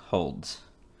tug, holds.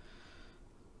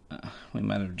 We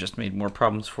might have just made more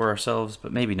problems for ourselves,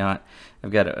 but maybe not.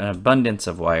 I've got an abundance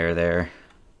of wire there.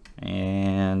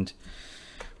 And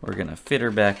we're gonna fit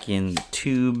her back in the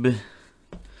tube.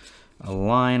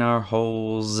 Align our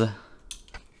holes.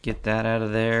 Get that out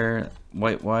of there.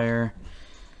 White wire.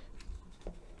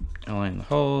 Align the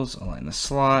holes, align the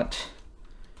slot.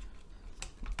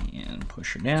 And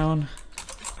push her down.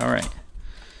 Alright.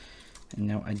 And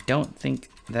now I don't think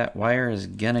that wire is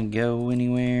gonna go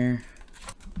anywhere.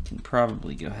 Can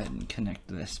probably go ahead and connect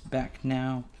this back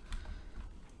now.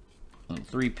 Little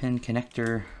 3-pin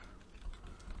connector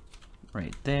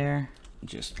right there.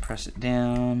 Just press it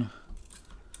down.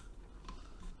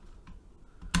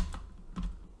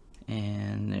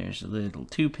 And there's a little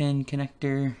 2-pin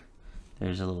connector.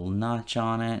 There's a little notch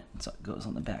on it, so it goes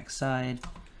on the back side.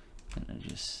 And I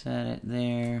just set it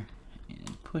there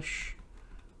and push,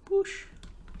 push,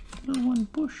 little one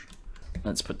push.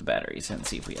 Let's put the batteries in and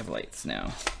see if we have lights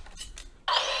now.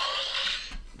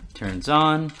 Turns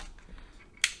on.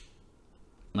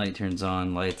 Light turns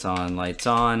on, lights on, lights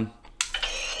on.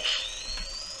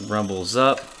 Rumbles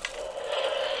up.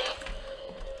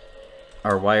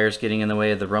 Our wire's getting in the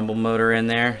way of the rumble motor in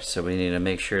there, so we need to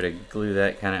make sure to glue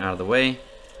that kind of out of the way.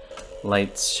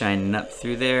 Lights shining up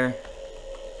through there.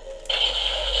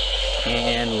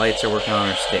 And lights are working on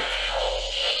our stick.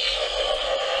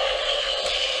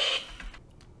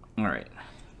 Alright,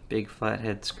 big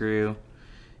flathead screw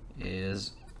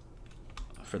is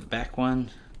for the back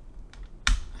one.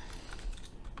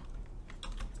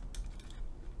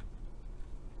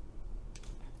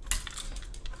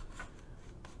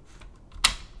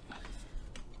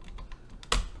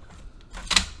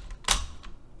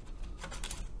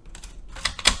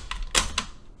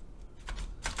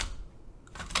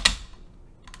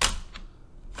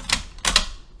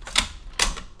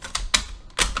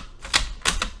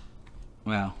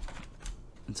 Wow,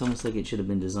 it's almost like it should have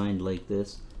been designed like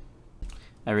this.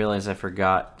 I realize I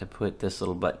forgot to put this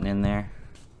little button in there.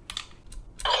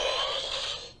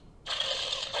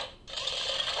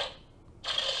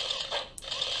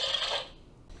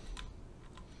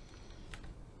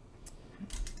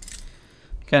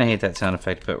 Kind of hate that sound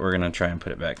effect, but we're gonna try and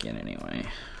put it back in anyway.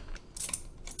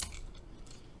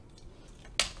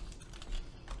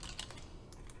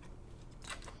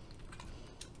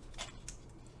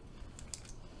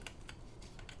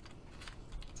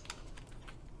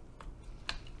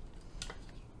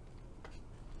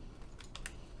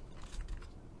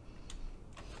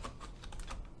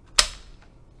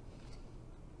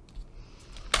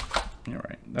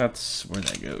 Alright, that's where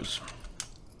that goes.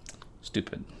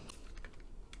 Stupid.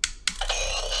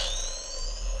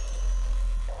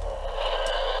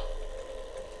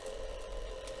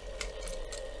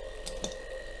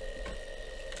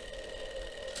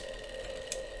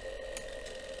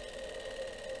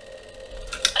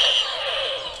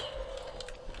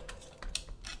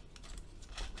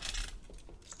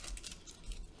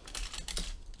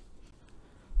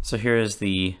 So here is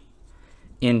the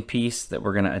end piece that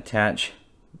we're going to attach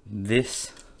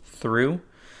this through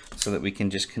so that we can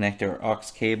just connect our aux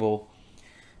cable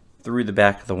through the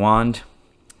back of the wand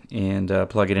and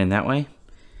plug it in that way.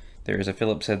 There is a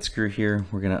Phillips head screw here.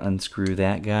 We're going to unscrew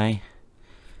that guy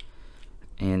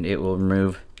and it will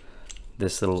remove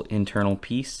this little internal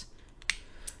piece.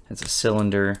 It's a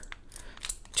cylinder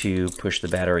to push the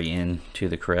battery in to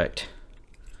the correct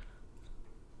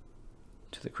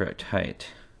height.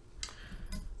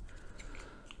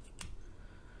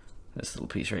 This little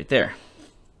piece right there.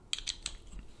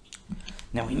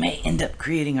 Now we may end up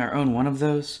creating our own one of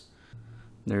those.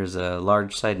 There's a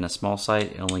large side and a small side.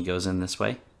 It only goes in this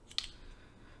way.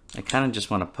 I kind of just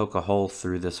want to poke a hole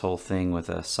through this whole thing with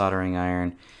a soldering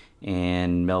iron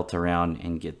and melt around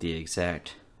and get the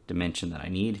exact dimension that I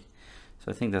need.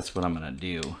 So I think that's what I'm going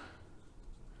to do.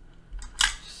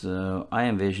 So I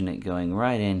envision it going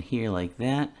right in here like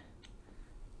that.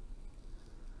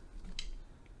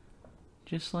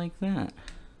 just like that.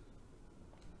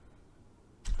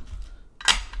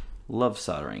 Love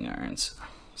soldering irons.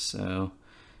 So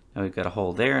now we've got a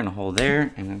hole there and a hole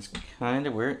there, and that's kind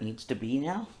of where it needs to be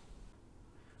now.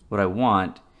 What I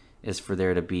want is for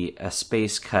there to be a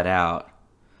space cut out,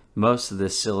 most of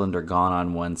this cylinder gone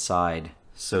on one side,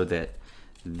 so that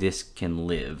this can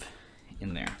live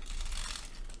in there.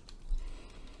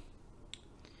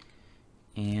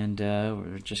 And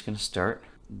we're just going to start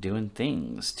doing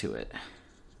things to it.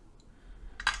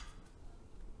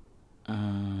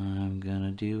 I'm going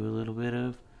to do a little bit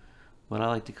of what I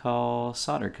like to call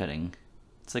solder cutting.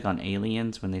 It's like on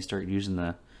Aliens when they start using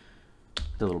the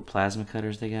little plasma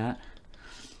cutters they got.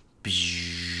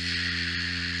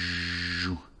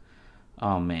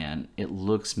 Oh man, it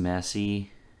looks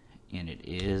messy, and it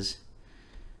is,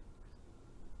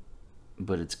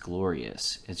 but it's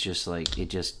glorious. It's just like, it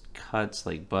just cuts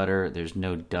like butter. There's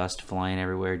no dust flying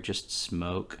everywhere, just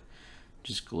smoke.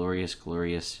 Just glorious,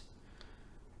 glorious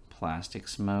plastic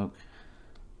smoke.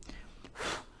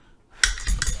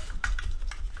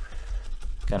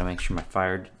 Gotta make sure my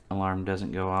fire alarm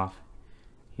doesn't go off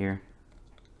here.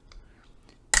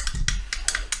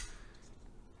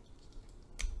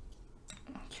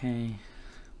 Okay.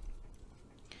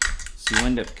 So you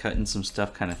end up cutting some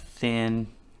stuff kind of thin.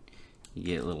 You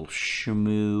get a little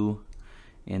shmoo,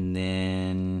 and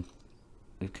then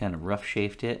we've kind of rough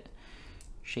shaped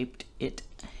it,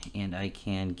 and I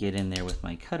can get in there with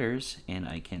my cutters and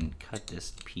I can cut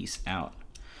this piece out.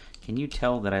 Can you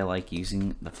tell that I like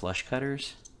using the flush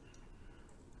cutters?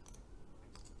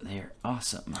 They're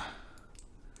awesome.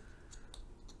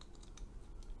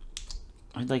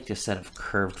 I'd like a set of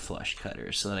curved flush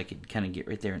cutters so that I could kind of get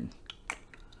right there, and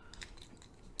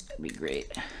that'd be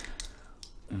great.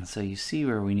 And so you see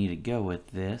where we need to go with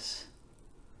this.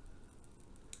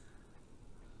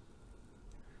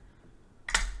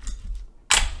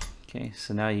 Okay,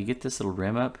 so now you get this little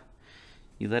rim up,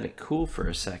 you let it cool for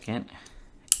a second,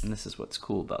 and this is what's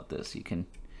cool about this. You can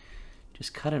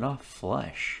just cut it off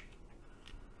flush.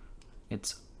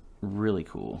 It's really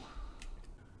cool.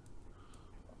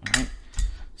 All right,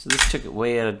 so this took it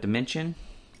way out of dimension.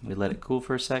 We let it cool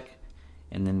for a sec,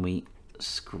 and then we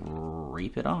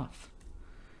scrape it off.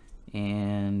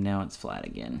 And now it's flat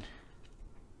again.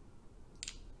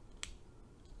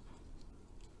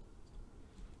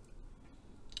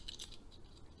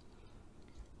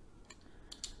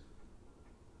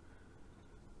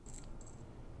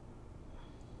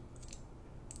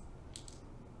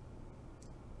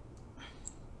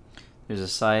 There's a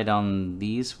side on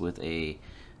these with a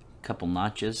couple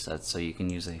notches. That's so you can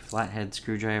use a flathead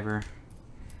screwdriver.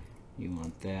 You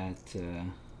want that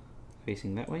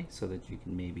facing that way so that you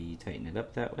can maybe tighten it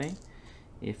up that way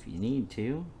if you need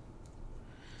to.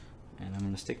 And I'm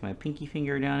going to stick my pinky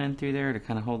finger down in through there to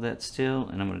kind of hold that still,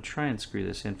 and I'm going to try and screw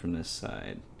this in from this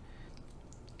side.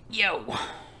 Yo!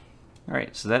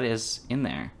 Alright, so that is in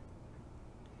there.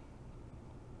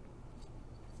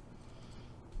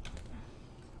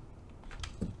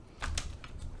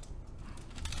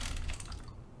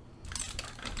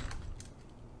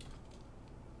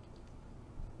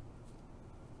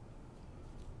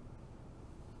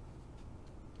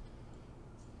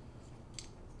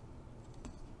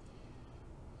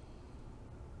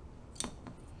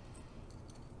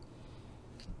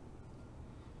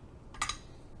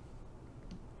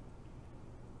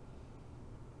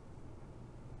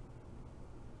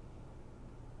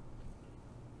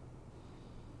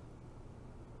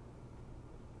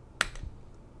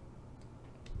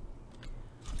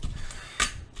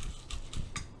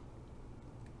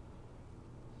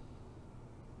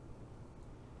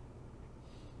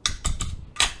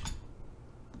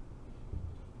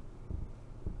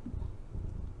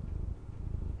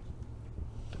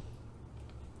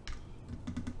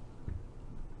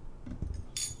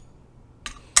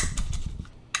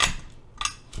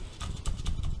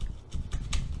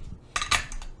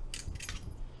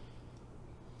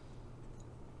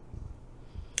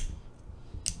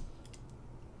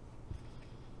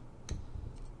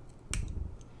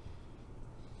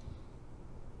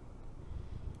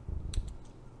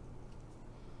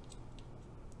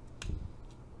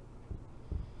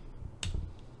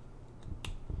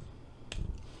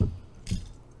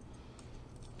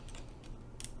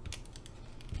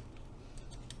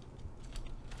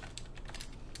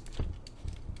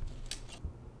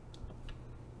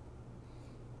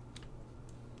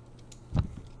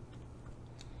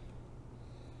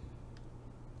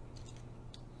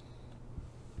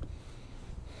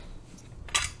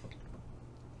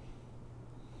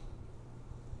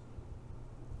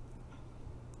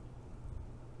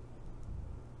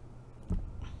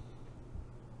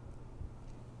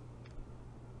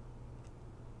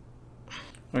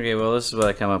 Okay, well, this is what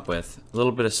I come up with. A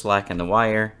little bit of slack in the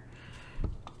wire.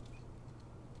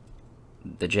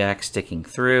 The jack sticking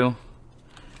through.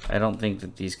 I don't think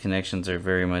that these connections are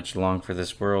very much long for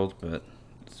this world, but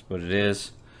it's what it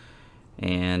is.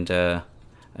 And I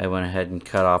went ahead and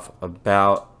cut off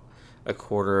about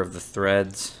 1/4 of the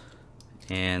threads,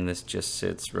 and this just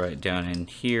sits right down in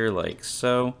here like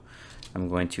so. I'm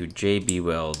going to JB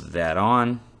weld that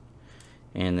on,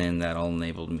 and then that'll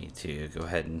enable me to go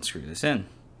ahead and screw this in.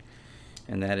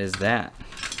 And that is that.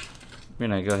 We're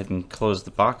gonna go ahead and close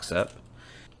the box up.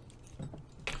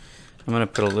 I'm gonna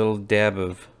put a little dab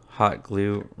of hot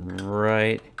glue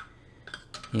right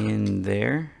in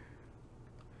there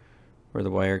where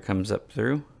the wire comes up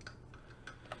through,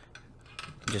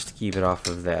 just to keep it off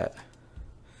of that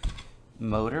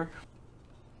motor.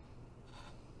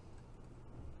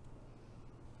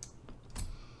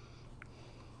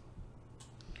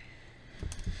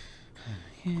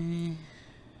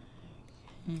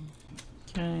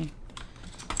 Okay.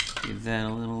 Give that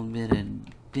a little bit of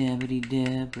dabbity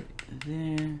dab right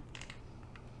there.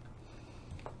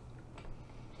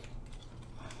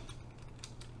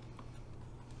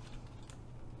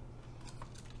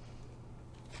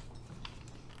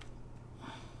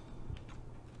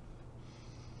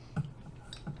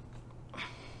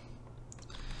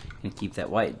 And keep that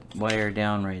white wire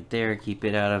down right there, keep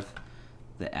it out of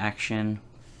the action.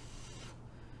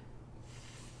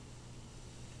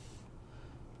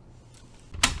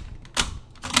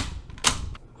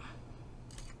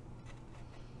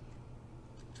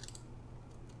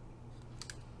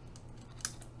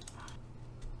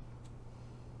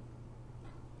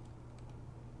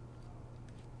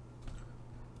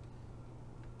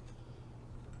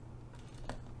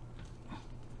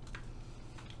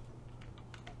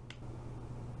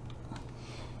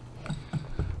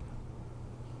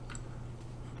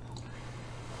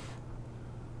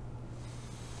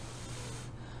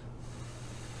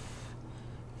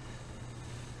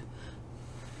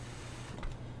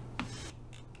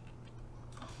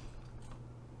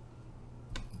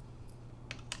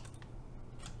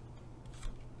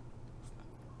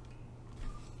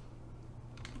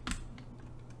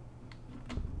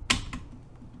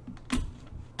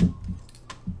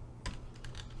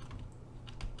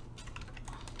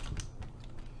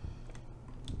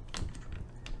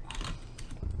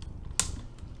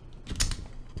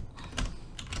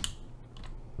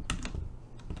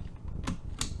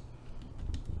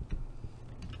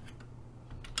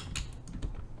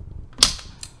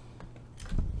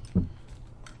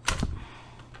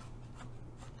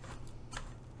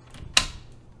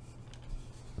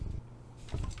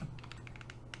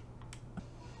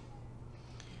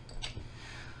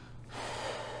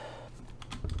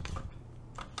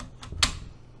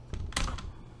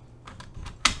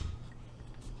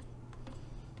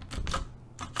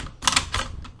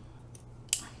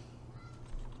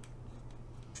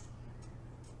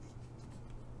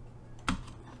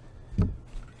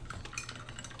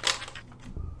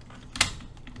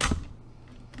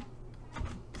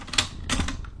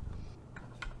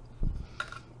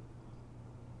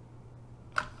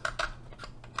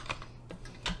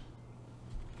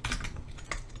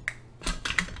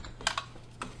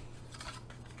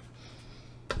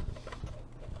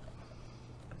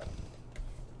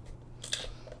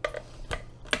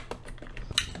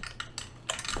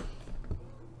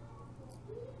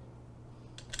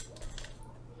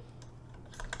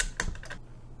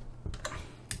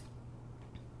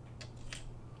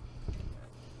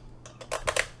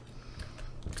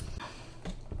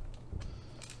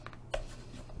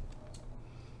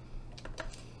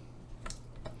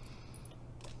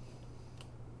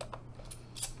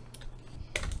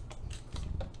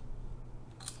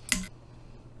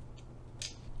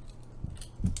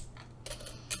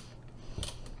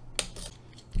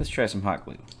 Let's try some hot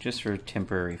glue, just for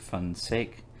temporary fun's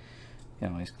sake. You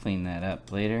can always clean that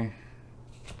up later.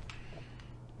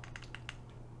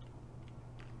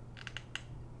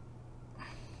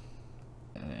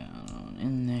 Down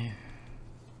in there.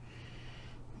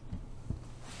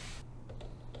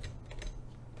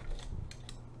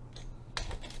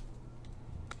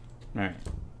 Alright,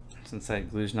 since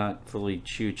that glue's not fully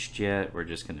chooched yet, we're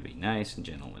just going to be nice and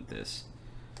gentle with this.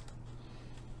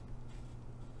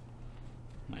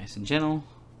 Nice and gentle.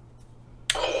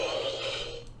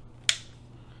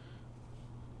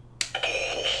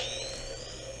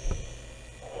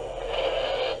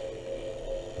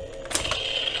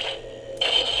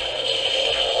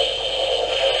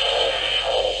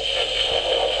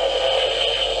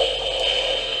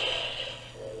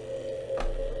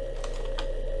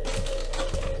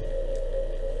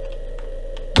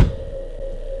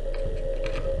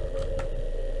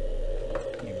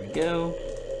 go.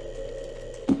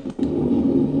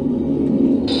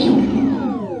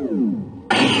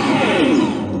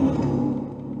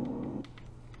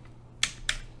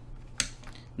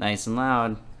 Nice and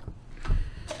loud.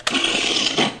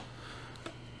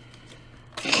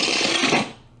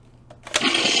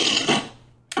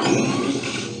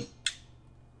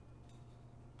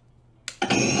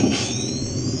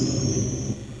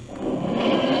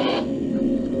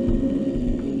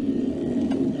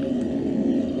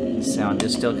 Sound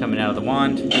is still coming out of the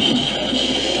wand.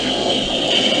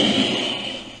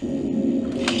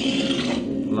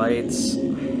 Lights.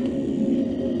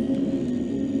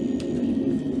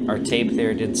 Our tape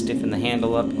there did stiffen the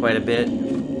handle up quite a bit.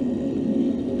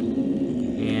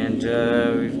 And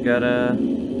we've got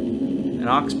an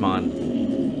aux mod.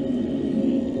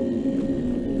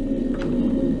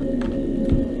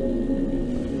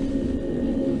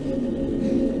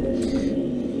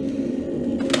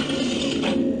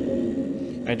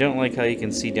 I don't like how you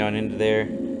can see down into there.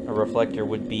 A reflector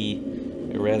would be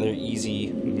a rather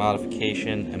easy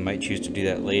modification. I might choose to do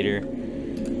that later.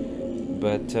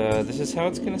 But this is how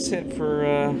it's going to sit for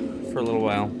a little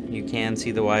while. You can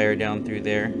see the wire down through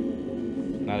there.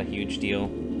 Not a huge deal.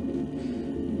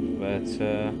 But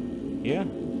yeah.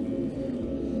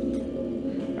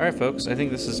 Alright folks, I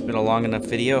think this has been a long enough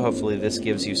video. Hopefully this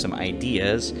gives you some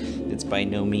ideas. It's by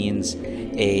no means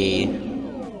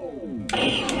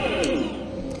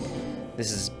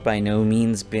This has by no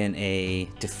means been a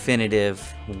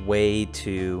definitive way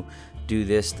to do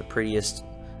this the prettiest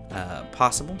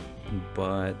possible,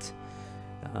 but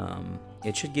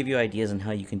it should give you ideas on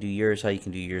how you can do yours,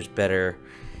 better,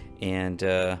 and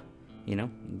you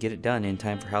know, get it done in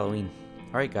time for Halloween.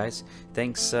 Alright guys,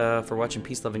 thanks for watching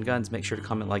Peace, Love, and Guns. Make sure to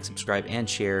comment, like, subscribe, and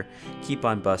share. Keep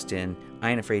on busting.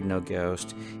 I ain't afraid of no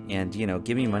ghost. And, you know,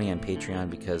 give me money on Patreon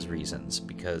because reasons.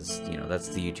 Because, you know, that's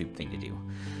the YouTube thing to do.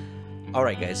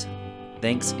 Alright guys,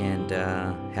 thanks, and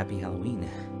happy Halloween.